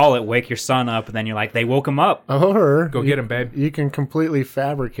 and I'll call it. Wake your son up, and then you're like, they woke him up. Or Go get him, babe. you can completely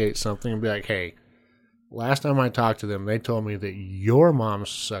fabricate something and be like, hey, last time I talked to them, they told me that your mom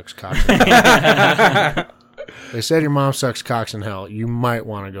sucks cocks in hell. They said your mom sucks cocks in hell. You might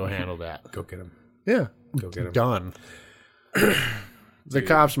want to go handle that. Go get him. Yeah. Go get him. Done. The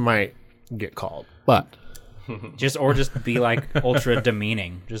cops might get called, but Just be like ultra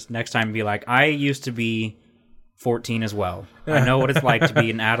demeaning. Just next time be like, I used to be 14 as well. I know what it's like to be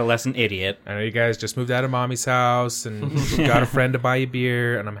an adolescent idiot. I know you guys just moved out of mommy's house and got a friend to buy you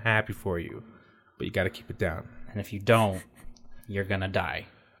beer, and I'm happy for you. But you got to keep it down. And if you don't, you're gonna die.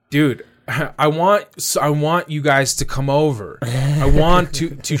 Dude, I want you guys to come over. I want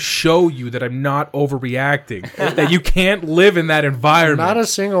to show you that I'm not overreacting. That you can't live in that environment. not a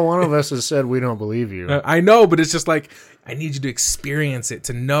single one of us has said we don't believe you. I know, but it's just like I need you to experience it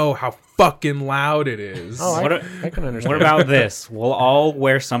to know how fucking loud it is. Oh, What I can understand. What about this? We'll all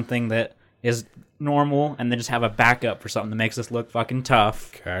wear something that is normal and then just have a backup for something that makes us look fucking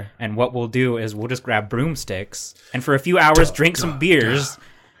tough. Okay. And what we'll do is we'll just grab broomsticks and for a few hours drink some beers.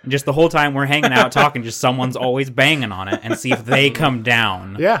 And just the whole time we're hanging out talking, just someone's always banging on it and see if they come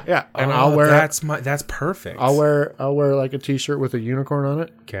down. Yeah. And I'll wear that's perfect. I'll wear like a t-shirt with a unicorn on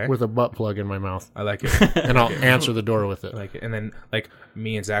it, Okay. with a butt plug in my mouth, I like it. and I'll answer the door with it. I like it. And then like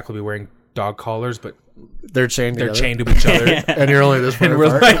me and Zach will be wearing dog collars, but They're chained they're together, chained to each other. and you're only this far And we're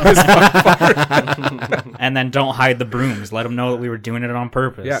apart. like this far. And then don't hide the brooms. Let them know that we were doing it on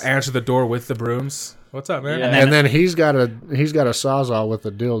purpose. Yeah, answer the door with the brooms. What's up, man? Yeah. and then he's got a sawzall with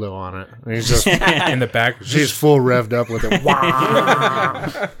a dildo on it. And he's just In the back, she's full revved up with it.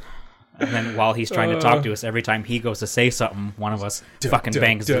 Wow. And then while he's trying to talk to us, every time he goes to say something, one of us fucking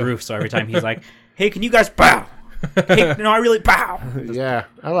bangs the roof. So every time he's like, hey, can you guys bow? Hey, no, I really bow. Yeah,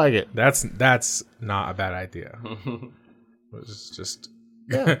 I like it. That's not a bad idea. It's just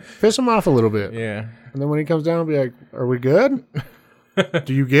Yeah, piss him off a little bit, yeah. and then when he comes down, be like, "Are we good?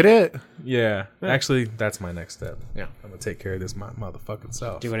 Do you get it?" Yeah, actually, that's my next step. Yeah. I'm gonna take care of this motherfucking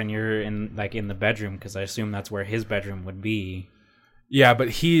self. Do it and you're in the bedroom because I assume that's where his bedroom would be. Yeah, but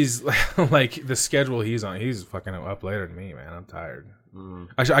he's like the schedule he's on. He's fucking up later than me, man. I'm tired.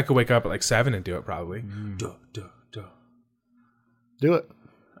 Actually, I could wake up at like 7 and do it probably. Duh. Do it.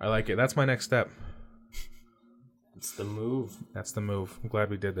 I like it. That's my next step. It's the move. That's the move. I'm glad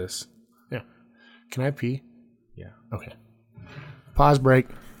we did this. Yeah. Can I pee? Yeah. Okay. Pause break.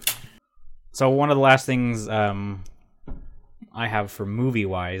 So one of the last things I have for movie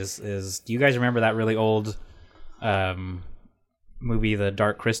wise is, do you guys remember that really old movie, The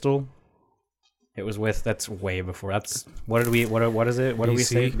Dark Crystal? It was with, that's way before. That's what is it? What do we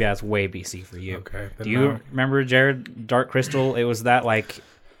say? BC? Yeah, it's way BC for you. Okay. Do you remember, Jared, Dark Crystal? It was that like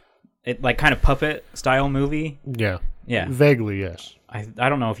kind of puppet style movie. Yeah. Yeah. Vaguely, yes. I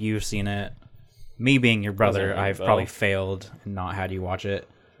don't know if you've seen it. Me being your brother, Doesn't ring a I've bell. probably failed and not had you watch it.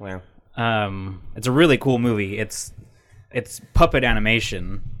 Wow. It's a really cool movie. It's puppet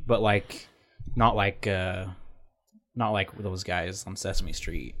animation, but like not like those guys on Sesame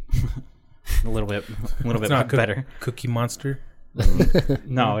Street. a little bit It's not better. Cookie Monster.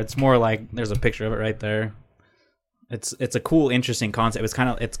 No, it's more like there's a picture of it right there. It's a cool, interesting concept.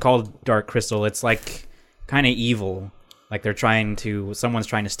 It's called Dark Crystal. It's like kind of evil. Like someone's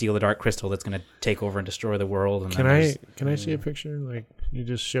trying to steal the Dark Crystal that's going to take over and destroy the world. And Can I see a picture? Like you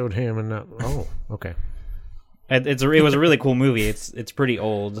just showed him and not. Oh, okay. It was a really cool movie. It's pretty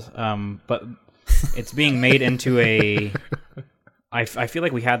old, but it's being made into a. I feel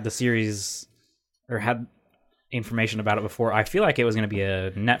like we had the series or had information about it before. I feel like it was going to be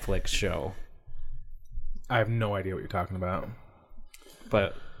a Netflix show, I have no idea what you're talking about.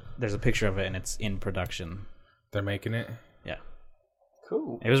 but there's a picture of it and it's in production. They're making it. Yeah.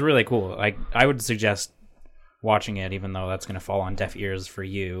 Cool. It was really cool. Like, I would suggest watching it, even though that's going to fall on deaf ears for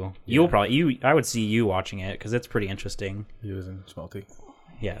you. You'll probably I would see you watching it because it's pretty interesting. You was in Smelty.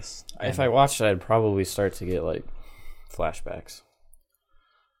 Yes. If I watched it, I'd probably start to get like flashbacks.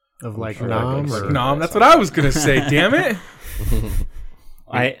 Of like Or Nom like or Nom, that's what I was gonna say. Damn it!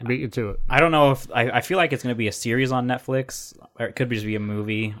 beat you to it. I don't know if I feel like it's going to be a series on Netflix, or it could just be a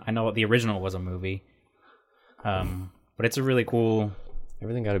movie. I know the original was a movie, but it's a really cool.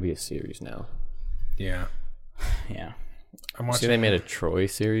 Everything got to be a series now. Yeah, Yeah, I'm See, watching. they made a Troy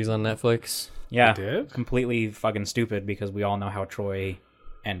series on Netflix. yeah, They did? completely fucking stupid because we all know how Troy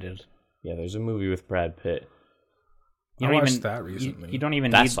ended. Yeah, there's a movie with Brad Pitt. You I don't watched even that recently. You don't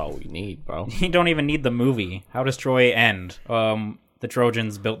even That's need. all we need, bro. You don't even need the movie. How does Troy end? The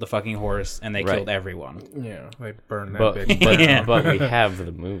Trojans built the fucking horse and they Right. killed everyone. Yeah, they burned that But bitch. but, Yeah. but we have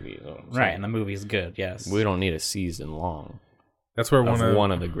the movie, is what I'm Right, saying. and the movie's good. Yes. We don't need a season long That's where of one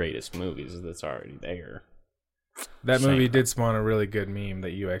one of the greatest movies that's already there. that movie Same. did spawn a really good meme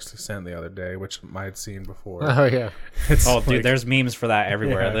that you actually sent the other day, which I had seen before. Oh yeah. It's Oh, dude, like- there's memes for that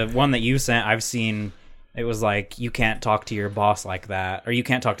everywhere. Yeah. The one that you sent, I've seen. It was like, you can't talk to your boss like that, or you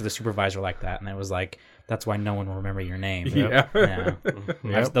can't talk to the supervisor like that, and it was like, that's why no one will remember your name. Yeah. Yeah.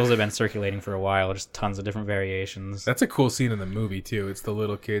 Yep. Those have been circulating for a while. Just tons of different variations. That's a cool scene in the movie too. It's the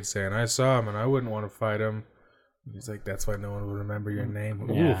little kid saying, "I saw him and I wouldn't want to fight him." He's like, "That's why no one will remember your name."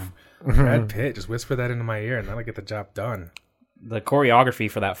 Yeah. Oof. Brad Pitt, just whisper that into my ear, and that'll get the job done. The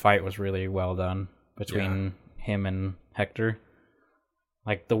choreography for that fight was really well done between him and Hector.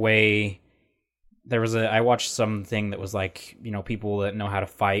 Like the way I watched something that was like, people that know how to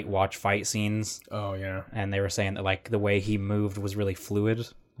fight watch fight scenes, Oh yeah, and they were saying that like the way he moved was really fluid.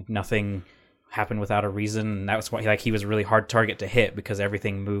 Like nothing happened without a reason, and that was why like he was a really hard target to hit because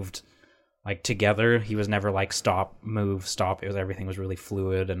everything moved like together. He was never like stop, move, stop. Everything was really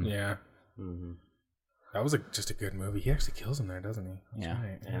fluid and yeah. That was just a good movie. He actually kills him there, doesn't he? That's Yeah.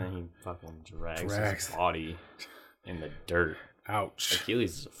 right. And then he fucking drags Drags. his body in the dirt. Ouch.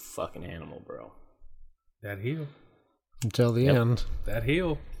 Achilles is a fucking animal, bro. That heel. Until the end. That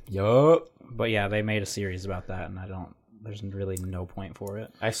heel. Yup. But yeah, they made a series about that, and there's really no point for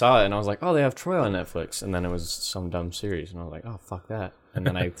it. I saw it and I was like, oh, they have Troy on Netflix. And then it was some dumb series. And I was like, oh, fuck that. And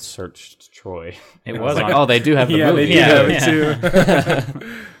then I searched Troy. It I was was like, on. oh, they do have the Yeah, movie. they do Yeah, have it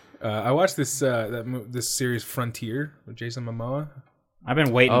too. I watched this this series Frontier with Jason Momoa. I've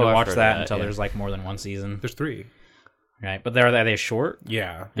been waiting Oh, to I've watch heard that of that, until yeah. there's like more than one season. There's 3. Right, but are they short?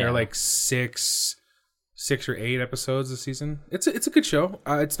 Yeah, they're Yeah. like 6 or 8 episodes a season. It's a good show.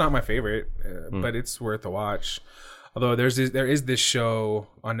 It's not my favorite, but it's worth a watch. Although there is this show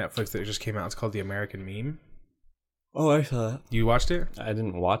on Netflix that just came out. It's called The American Meme. Oh, I saw that. You watched it? I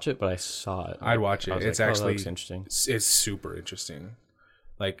didn't watch it, but I saw it. I'd watch it. I was It's like, oh, that actually looks interesting. It's super interesting.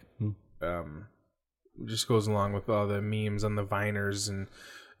 Like, just goes along with all the memes on the Viners, and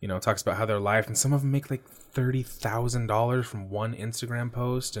talks about how their life, and some of them make like $30,000 from one Instagram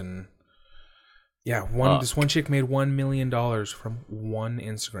post, and yeah, this one chick made $1 million from one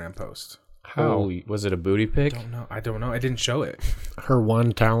Instagram post. How? Holy, was it a booty pic? I don't know. I didn't show it. Her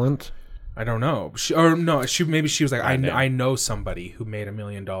one talent. I don't know. She was like, I know somebody who made $1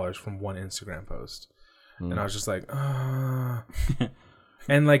 million from one Instagram post, and I was just like,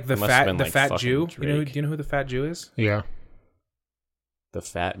 and like the Must have been, fat like, fat fucking Jew. Drake. Do you know who the fat Jew is? Yeah. The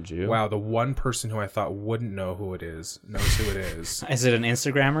fat Jew? Wow, the one person who I thought wouldn't know who it is knows who it is. Is it an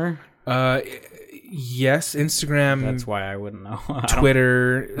Instagrammer? Yes, Instagram, That's why I wouldn't know.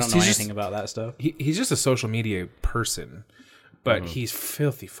 Twitter. I don't know He's anything just, about that stuff. he's just a social media person, but he's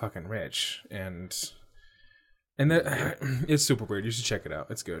filthy fucking rich, and it's super weird. You should check it out.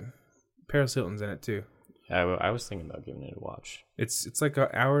 It's good. Paris Hilton's in it too. I was thinking about giving it a watch. It's like an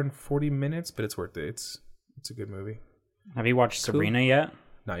hour and 40 minutes, but it's worth it. It's a good movie. Have you watched Sabrina yet?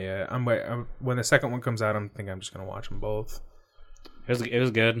 Not yet. When the second one comes out, I'm just gonna watch them both. It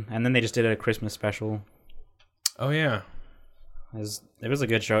was good, and then they just did a Christmas special. Oh yeah, It was a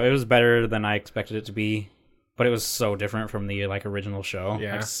good show. It was better than I expected it to be, but it was so different from the like original show.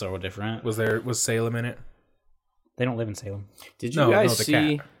 Yeah. Like, so different. was Salem in it? They don't live in Salem. Did you No, guys the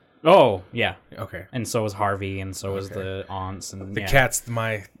see? cat. Oh yeah, Okay. and so was Harvey, and so was the aunts, and The yeah. cat's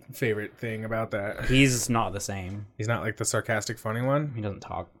my favorite thing about that. He's not the same. He's not like the sarcastic, funny one. He doesn't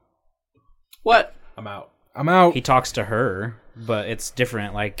talk. What? I'm out. He talks to her, but it's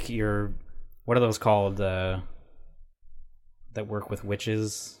different. Like what are those called? That work with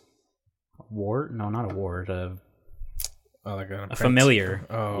witches. Ward? No, not a ward. Oh, like A familiar.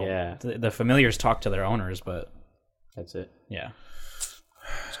 Oh, Yeah, The familiars talk to their owners, but that's it. yeah.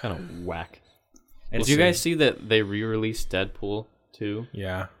 It's kind of whack. We'll Did you see. guys see that they re-released Deadpool too.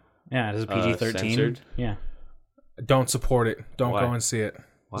 Yeah. Yeah, this is PG-13. Censored? Yeah. Don't support it. Don't Why? go and see it.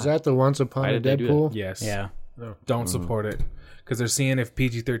 Is that the Once Upon Why a did they do that? Deadpool? Yes. Yeah. Don't support it. Because they're seeing if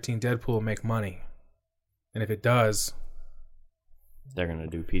PG-13 Deadpool will make money. And if it does, They're gonna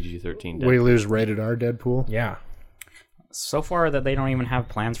do PG-13. We lose rated R Deadpool. yeah. So far that they don't even have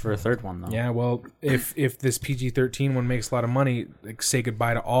plans for a third one, though. Yeah, well, if this PG-13 one makes a lot of money, like, say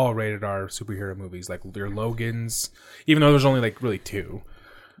goodbye to all rated R superhero movies, like your Logans, even though there's only like really two.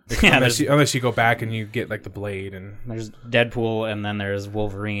 Like, Yeah, unless you go back and you get like the Blade and there's Deadpool and then there's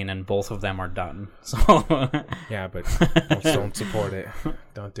Wolverine, and both of them are done. So yeah, but don't support it.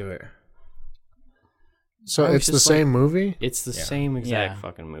 Don't do it. So I was it's the just same movie? It's the same exact Yeah.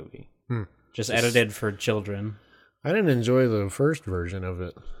 fucking movie. just edited for children. I didn't enjoy the first version of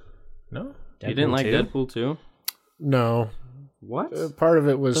it. No? You didn't like 2? Deadpool 2? No. What? Part of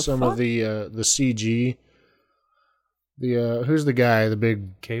it was The some fuck? of the CG. The who's the guy? The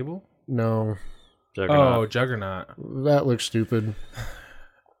big Cable? no. Juggernaut. Oh, Juggernaut. That looks stupid.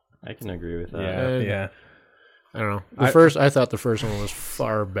 I can agree with that. Yeah, yeah. I don't know. I thought the first one was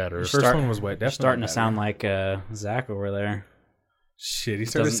far better. The first one was wet. You're Definitely starting to better. sound like Zack over there. Shit, he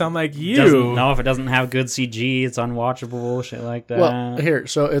started to Doesn't- sound like you. Doesn't know if it doesn't have good CG, it's unwatchable, shit like that. Well, here,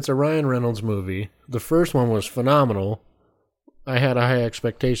 so it's a Ryan Reynolds movie. The first one was phenomenal. I had high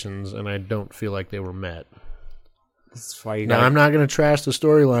expectations, and I don't feel like they were met. That's why you Now, got. I'm not going to trash the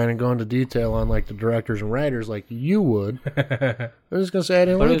storyline and go into detail on like the directors and writers like you would. I'm just going to say I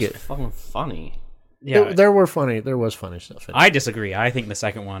didn't But like it was it. fucking funny. Yeah, There was funny stuff in it. I disagree. I think the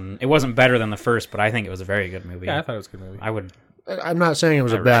second one, it wasn't better than the first, but I think it was a very good movie. Yeah, I thought it was a good movie. I would. I'm not saying it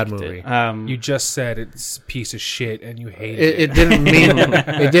was a bad liked movie. it. You just said it's a piece of shit and you hated It didn't meet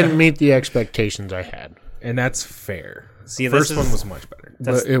it didn't meet the expectations I had. and that's fair. See, First this one is- was much better.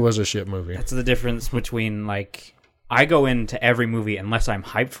 That's- But it was a shit movie. That's the difference between, like, I go into every movie unless I'm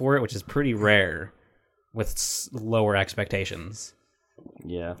hyped for it, which is pretty rare, with lower expectations.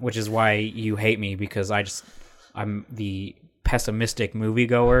 Yeah. Which is why you hate me, because I'm the pessimistic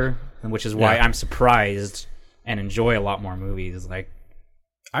moviegoer, and which is why Yeah. I'm surprised and enjoy a lot more movies. Like,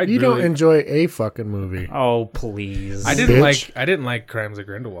 You don't enjoy a fucking movie. oh please, I didn't Bitch. like Crimes of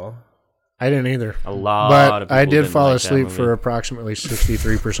Grindelwald. I didn't either. A lot But of people I did didn't fall like that asleep movie. for approximately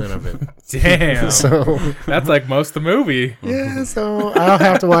 63% of it. Damn. So That's like most of the movie. yeah, so I'll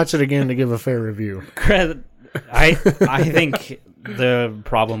have to watch it again to give a fair review. I think the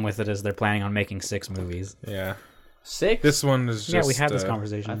problem with it is they're planning on making 6 movies. Yeah. 6? This one is just Yeah, we had this I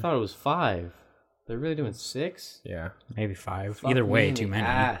conversation. thought it was 5. They're really doing 6? Yeah. Maybe 5. Fuck Either me way, in too the many.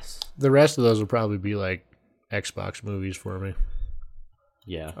 ass. The rest of those will probably be like Xbox movies for me.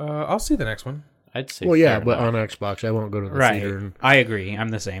 Yeah. I'll see the next one. I'd say Well, yeah, fair but enough. on Xbox, I won't go to the Right. theater. And, I agree. I'm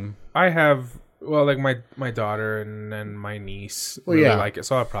the same. I have like my daughter and then my niece Well, really yeah. like it,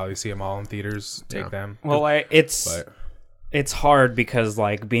 so I'll probably see them all in theaters. Take Yeah. them. Well, But it's hard because,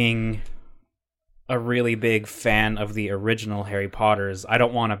 like, being a really big fan of the original Harry Potters, I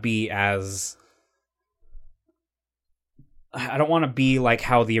don't want to be like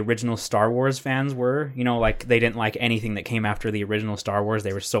how the original Star Wars fans were. You know, like, they didn't like anything that came after the original Star Wars.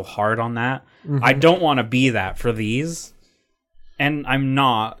 They were so hard on that. I don't want to be that for these. And I'm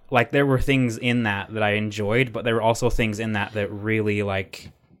not. Like, there were things in that I enjoyed, but there were also things in that really,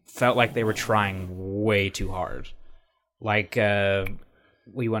 like, felt like they were trying way too hard. Like,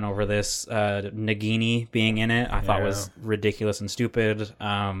 we went over this, Nagini being in it, I thought was ridiculous and stupid.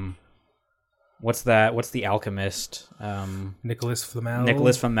 What's that? What's the alchemist? Nicholas Flamel.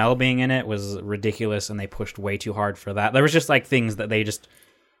 Nicholas Flamel being in it was ridiculous, and they pushed way too hard for that. There was just, like, things that they just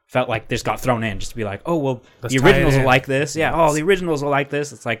felt like just got thrown in just to be like, oh, well, Let's the tie it originals in. are like this. Yeah, oh, the originals are like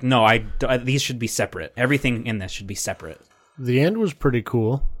this. It's like, no, these should be separate. Everything in this should be separate. the end was pretty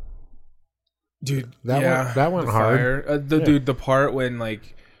cool. Dude, That went the hard. fire. Dude, the part when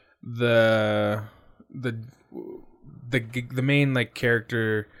like the main like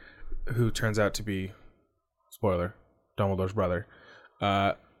character who turns out to be spoiler Dumbledore's brother,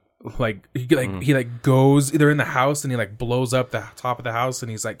 he goes either in the house and he like blows up the top of the house and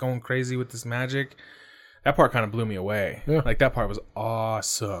he's like going crazy with this magic. That part kind of blew me away. Yeah. Like that part was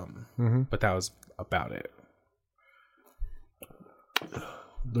awesome, but that was about it.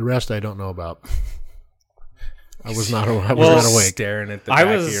 The rest I don't know about. I was not awake. Staring at the I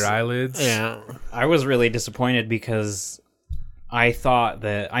back was- of your eyelids. Yeah. I was really disappointed because I thought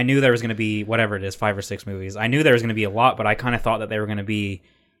that I knew there was going to be whatever it is, 5 or 6 movies. I knew there was going to be a lot, but I kind of thought that they were going to be.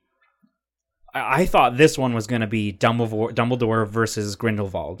 I thought this one was going to be Dumbledore versus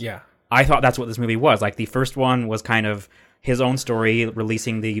Grindelwald. Yeah. I thought that's what this movie was. Like, the first one was kind of his own story,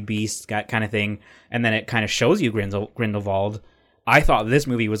 releasing the beast, kind of thing, and then it kind of shows you Grindelwald. I thought this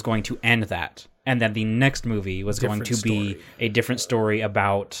movie was going to end that. And then the next movie was going to be a different story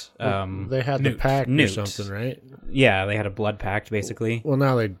about... they had the pact or something, right? Yeah, they had a blood pact, basically. Well,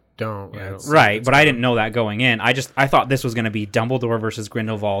 now they don't. Yeah, Right, but I didn't know that going in. I thought this was going to be Dumbledore versus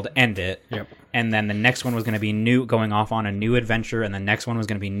Grindelwald, end it. Yep. And then the next one was going to be Newt going off on a new adventure, and the next one was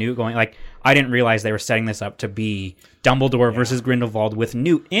going to be Newt going... Like, I didn't realize they were setting this up to be Dumbledore versus Grindelwald with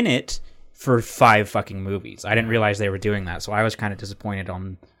Newt in it for 5 fucking movies. I didn't realize they were doing that, so I was kind of disappointed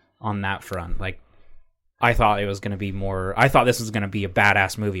on that front. Like, I thought it was going to be more... I thought this was going to be a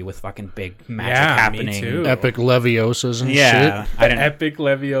badass movie with fucking big magic happening. Me too. Epic Leviosas and shit. I didn't... Epic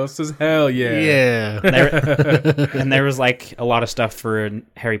Leviosas, hell yeah. Yeah. And there was, like, a lot of stuff for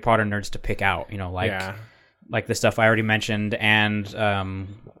Harry Potter nerds to pick out, you know, like the stuff I already mentioned, and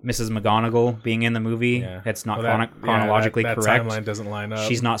Mrs. McGonagall being in the movie. Yeah. It's not Well, chronologically that correct. timeline doesn't line up.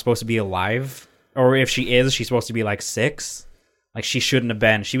 She's not supposed to be alive. Or if she is, she's supposed to be, like, 6. Like, she shouldn't have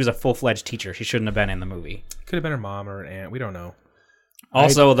been. She was a full-fledged teacher. She shouldn't have been in the movie. Could have been her mom or an aunt. We don't know.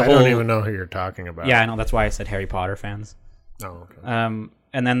 Also, I don't even know who you're talking about. Yeah, I know. That's why I said Harry Potter fans. Oh, okay.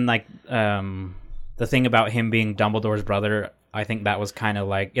 And then, like, the thing about him being Dumbledore's brother, I think that was kind of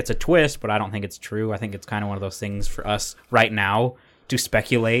like... It's a twist, but I don't think it's true. I think it's kind of one of those things for us right now to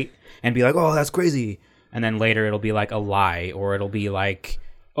speculate and be like, oh, that's crazy. And then later it'll be like a lie, or it'll be like...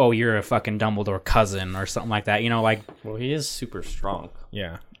 oh, you're a fucking Dumbledore cousin or something like that. You know, like... Well, he is super strong.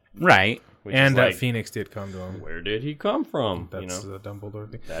 Yeah. Right. And that Phoenix did come to him. Where did he come from? That's the Dumbledore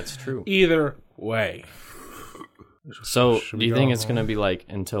thing. That's true. Either way. So, do you think it's going to be like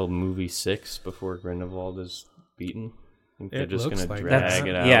until movie 6 before Grindelwald is beaten? They're just going to drag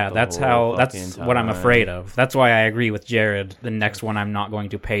it out. Yeah, that's what I'm time. afraid of. That's why I agree with Jared. The next one I'm not going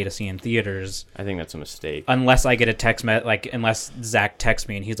to pay to see in theaters. I think that's a mistake. Unless I get a text, unless Zach texts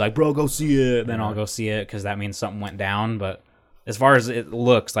me and he's like, bro, go see it. Then I'll go see it because that means something went down. But as far as it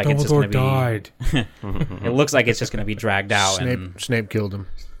looks like it's just going to be... died. It looks like it's just going to be dragged out. Snape killed him.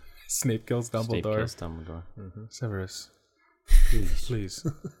 Snape kills Dumbledore. Snape kills Dumbledore. Severus. Please.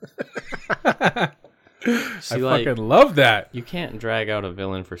 See, I fucking love that. You can't drag out a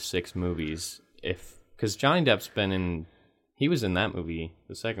villain for 6 movies because Johnny Depp's been in... He was in that movie,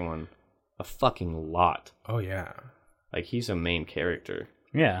 the second one, a fucking lot. Oh, yeah. Like, he's a main character.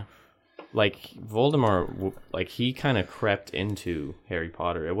 Yeah. Like, Voldemort, like, he kind of crept into Harry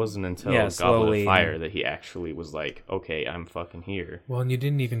Potter. It wasn't until Goblet slowly. of Fire that he actually was like, okay, I'm fucking here. Well, and you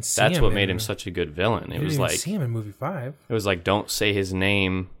didn't even see him. That's what made him such a good villain. It was like... see him in movie 5. It was like, don't say his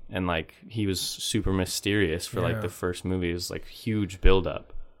name, and like, he was super mysterious for like the first movie. It was like huge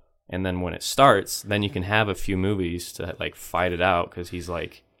build-up. And then when it starts, then you can have a few movies to like fight it out, because he's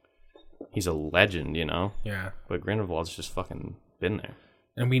like... He's a legend, you know? Yeah. But Grindelwald's just fucking been there.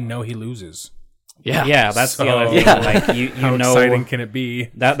 And we know he loses. Yeah, that's the other thing. Yeah. Like, you How know, exciting can it be?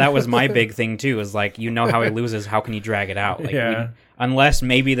 that was my big thing too. Is like, you know how he loses. How can you drag it out? Like, Yeah. Unless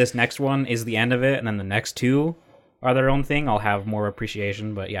maybe this next one is the end of it, and then the next 2 are their own thing, I'll have more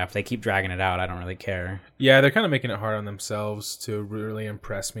appreciation. But yeah, if they keep dragging it out, I don't really care. Yeah, they're kind of making it hard on themselves to really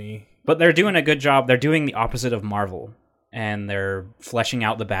impress me. But they're doing a good job. They're doing the opposite of Marvel, and they're fleshing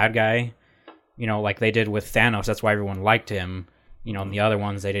out the bad guy. You know, like they did with Thanos. That's why everyone liked him. You know, and the other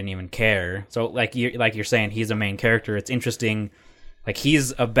ones, they didn't even care. So, like you're saying, he's a main character. It's interesting. Like,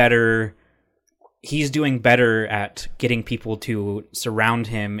 he's doing better at getting people to surround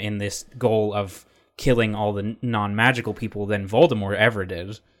him in this goal of killing all the non-magical people than Voldemort ever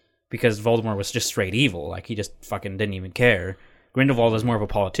did. Because Voldemort was just straight evil. Like, he just fucking didn't even care. Grindelwald is more of a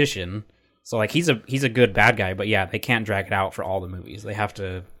politician. So, like, he's a good bad guy. But, yeah, they can't drag it out for all the movies. They have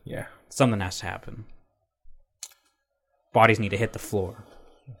to... Yeah. Something has to happen. Bodies need to hit the floor.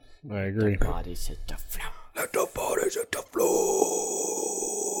 I agree. Bodies hit the floor. Let the bodies hit the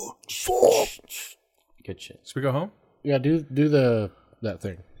floor. Good shit. Should we go home? Yeah, do that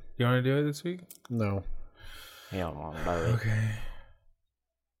thing. You want to do it this week? No. Yeah, Okay.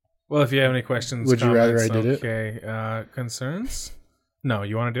 Well, if you have any questions, Would you rather comments, I did it? Okay, concerns? No,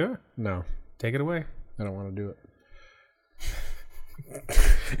 you want to do it? No. Take it away. I don't want to do it.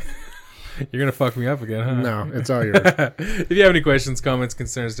 You're going to fuck me up again, huh? No, it's all yours. If you have any questions, comments,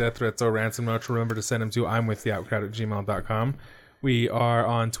 concerns, death threats, or ransom notes, remember to send them to imwiththeoutcrowd@gmail.com. We are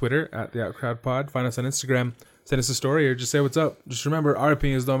on Twitter @theoutcrowdpod. Find us on Instagram. Send us a story or just say what's up. Just remember, our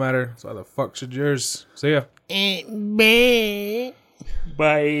opinions don't matter, so how the fuck should yours? See ya.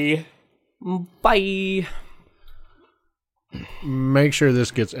 Bye. Bye. Make sure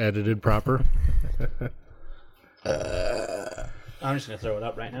this gets edited proper. I'm just going to throw it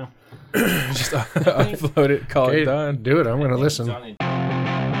up right now. Just upload it, call it done. Do it. I'm going to listen.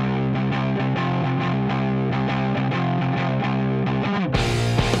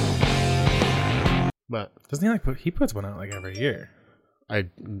 But Doesn't he he puts one out like every year? I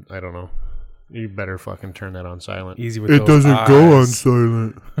don't know. You better fucking turn that on silent. Easy with those eyes.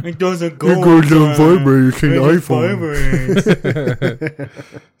 silent. It doesn't It goes on vibrate. It's an iPhone.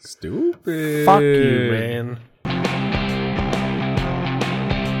 Stupid. Fuck you, man.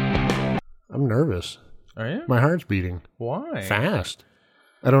 I'm nervous. Are you? My heart's beating Why? fast.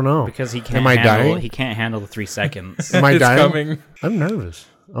 I don't know. Because he can't Am I handle. dying? He can't handle the 3 seconds. Am I It's dying? coming. I'm nervous.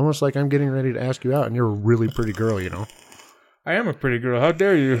 Almost like I'm getting ready to ask you out, and you're a really pretty girl, you know. I am a pretty girl. How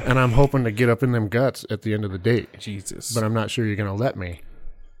dare you? And I'm hoping to get up in them guts at the end of the date. Jesus. But I'm not sure you're going to let me.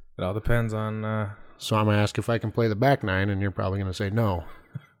 It all depends on. So I'm going to ask if I can play the back nine, and you're probably going to say no.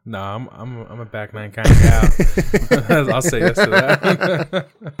 No, I'm a back nine kind of gal. I'll say yes to that.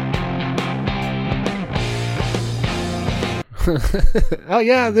 Oh,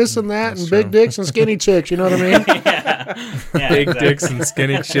 yeah, this and that, That's and true. big dicks and skinny chicks, you know what I mean? Yeah, Big exactly. dicks and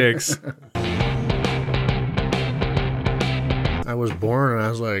skinny chicks. I was born, and I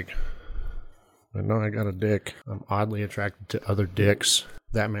was like, I know I got a dick. I'm oddly attracted to other dicks.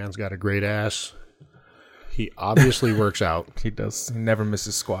 That man's got a great ass. He obviously works out. He does. He never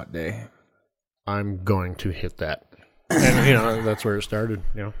misses squat day. I'm going to hit that. And, you know, that's where it started,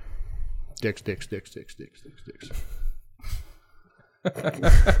 you know. Dicks, dicks, dicks, dicks, dicks, dicks, dicks.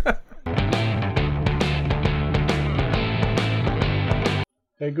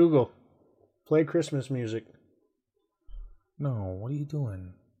 Hey, Google, play Christmas music. No, what are you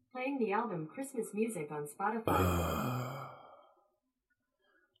doing? Playing the album Christmas Music on Spotify.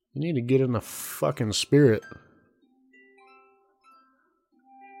 You need to get in the fucking spirit.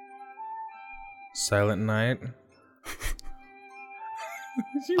 Silent Night.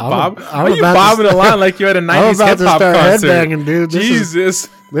 I'm Why are you about to bobbing a line like you had a I'm 90s about hip to hop start concert? headbanging, dude. Jesus.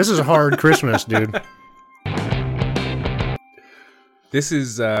 This is hard Christmas, dude. This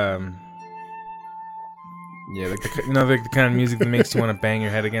is yeah, like the kind of music that makes you want to bang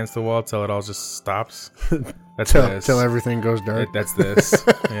your head against the wall till it all just stops. That's this. Till everything goes dark. That's this.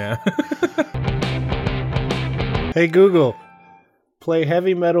 Yeah. Hey, Google, play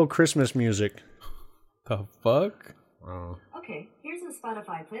heavy metal Christmas music. The fuck? Oh. Okay, here's a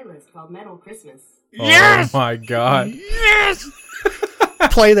Spotify playlist called Metal Christmas. Yes! Oh my god.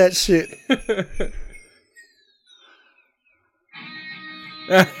 Play that shit.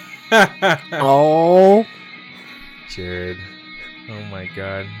 Oh. Jared. Oh my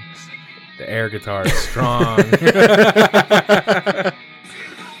god. The air guitar is strong.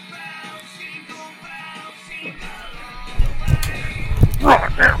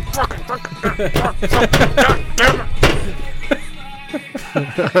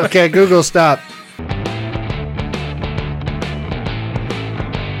 Okay, Google, stop.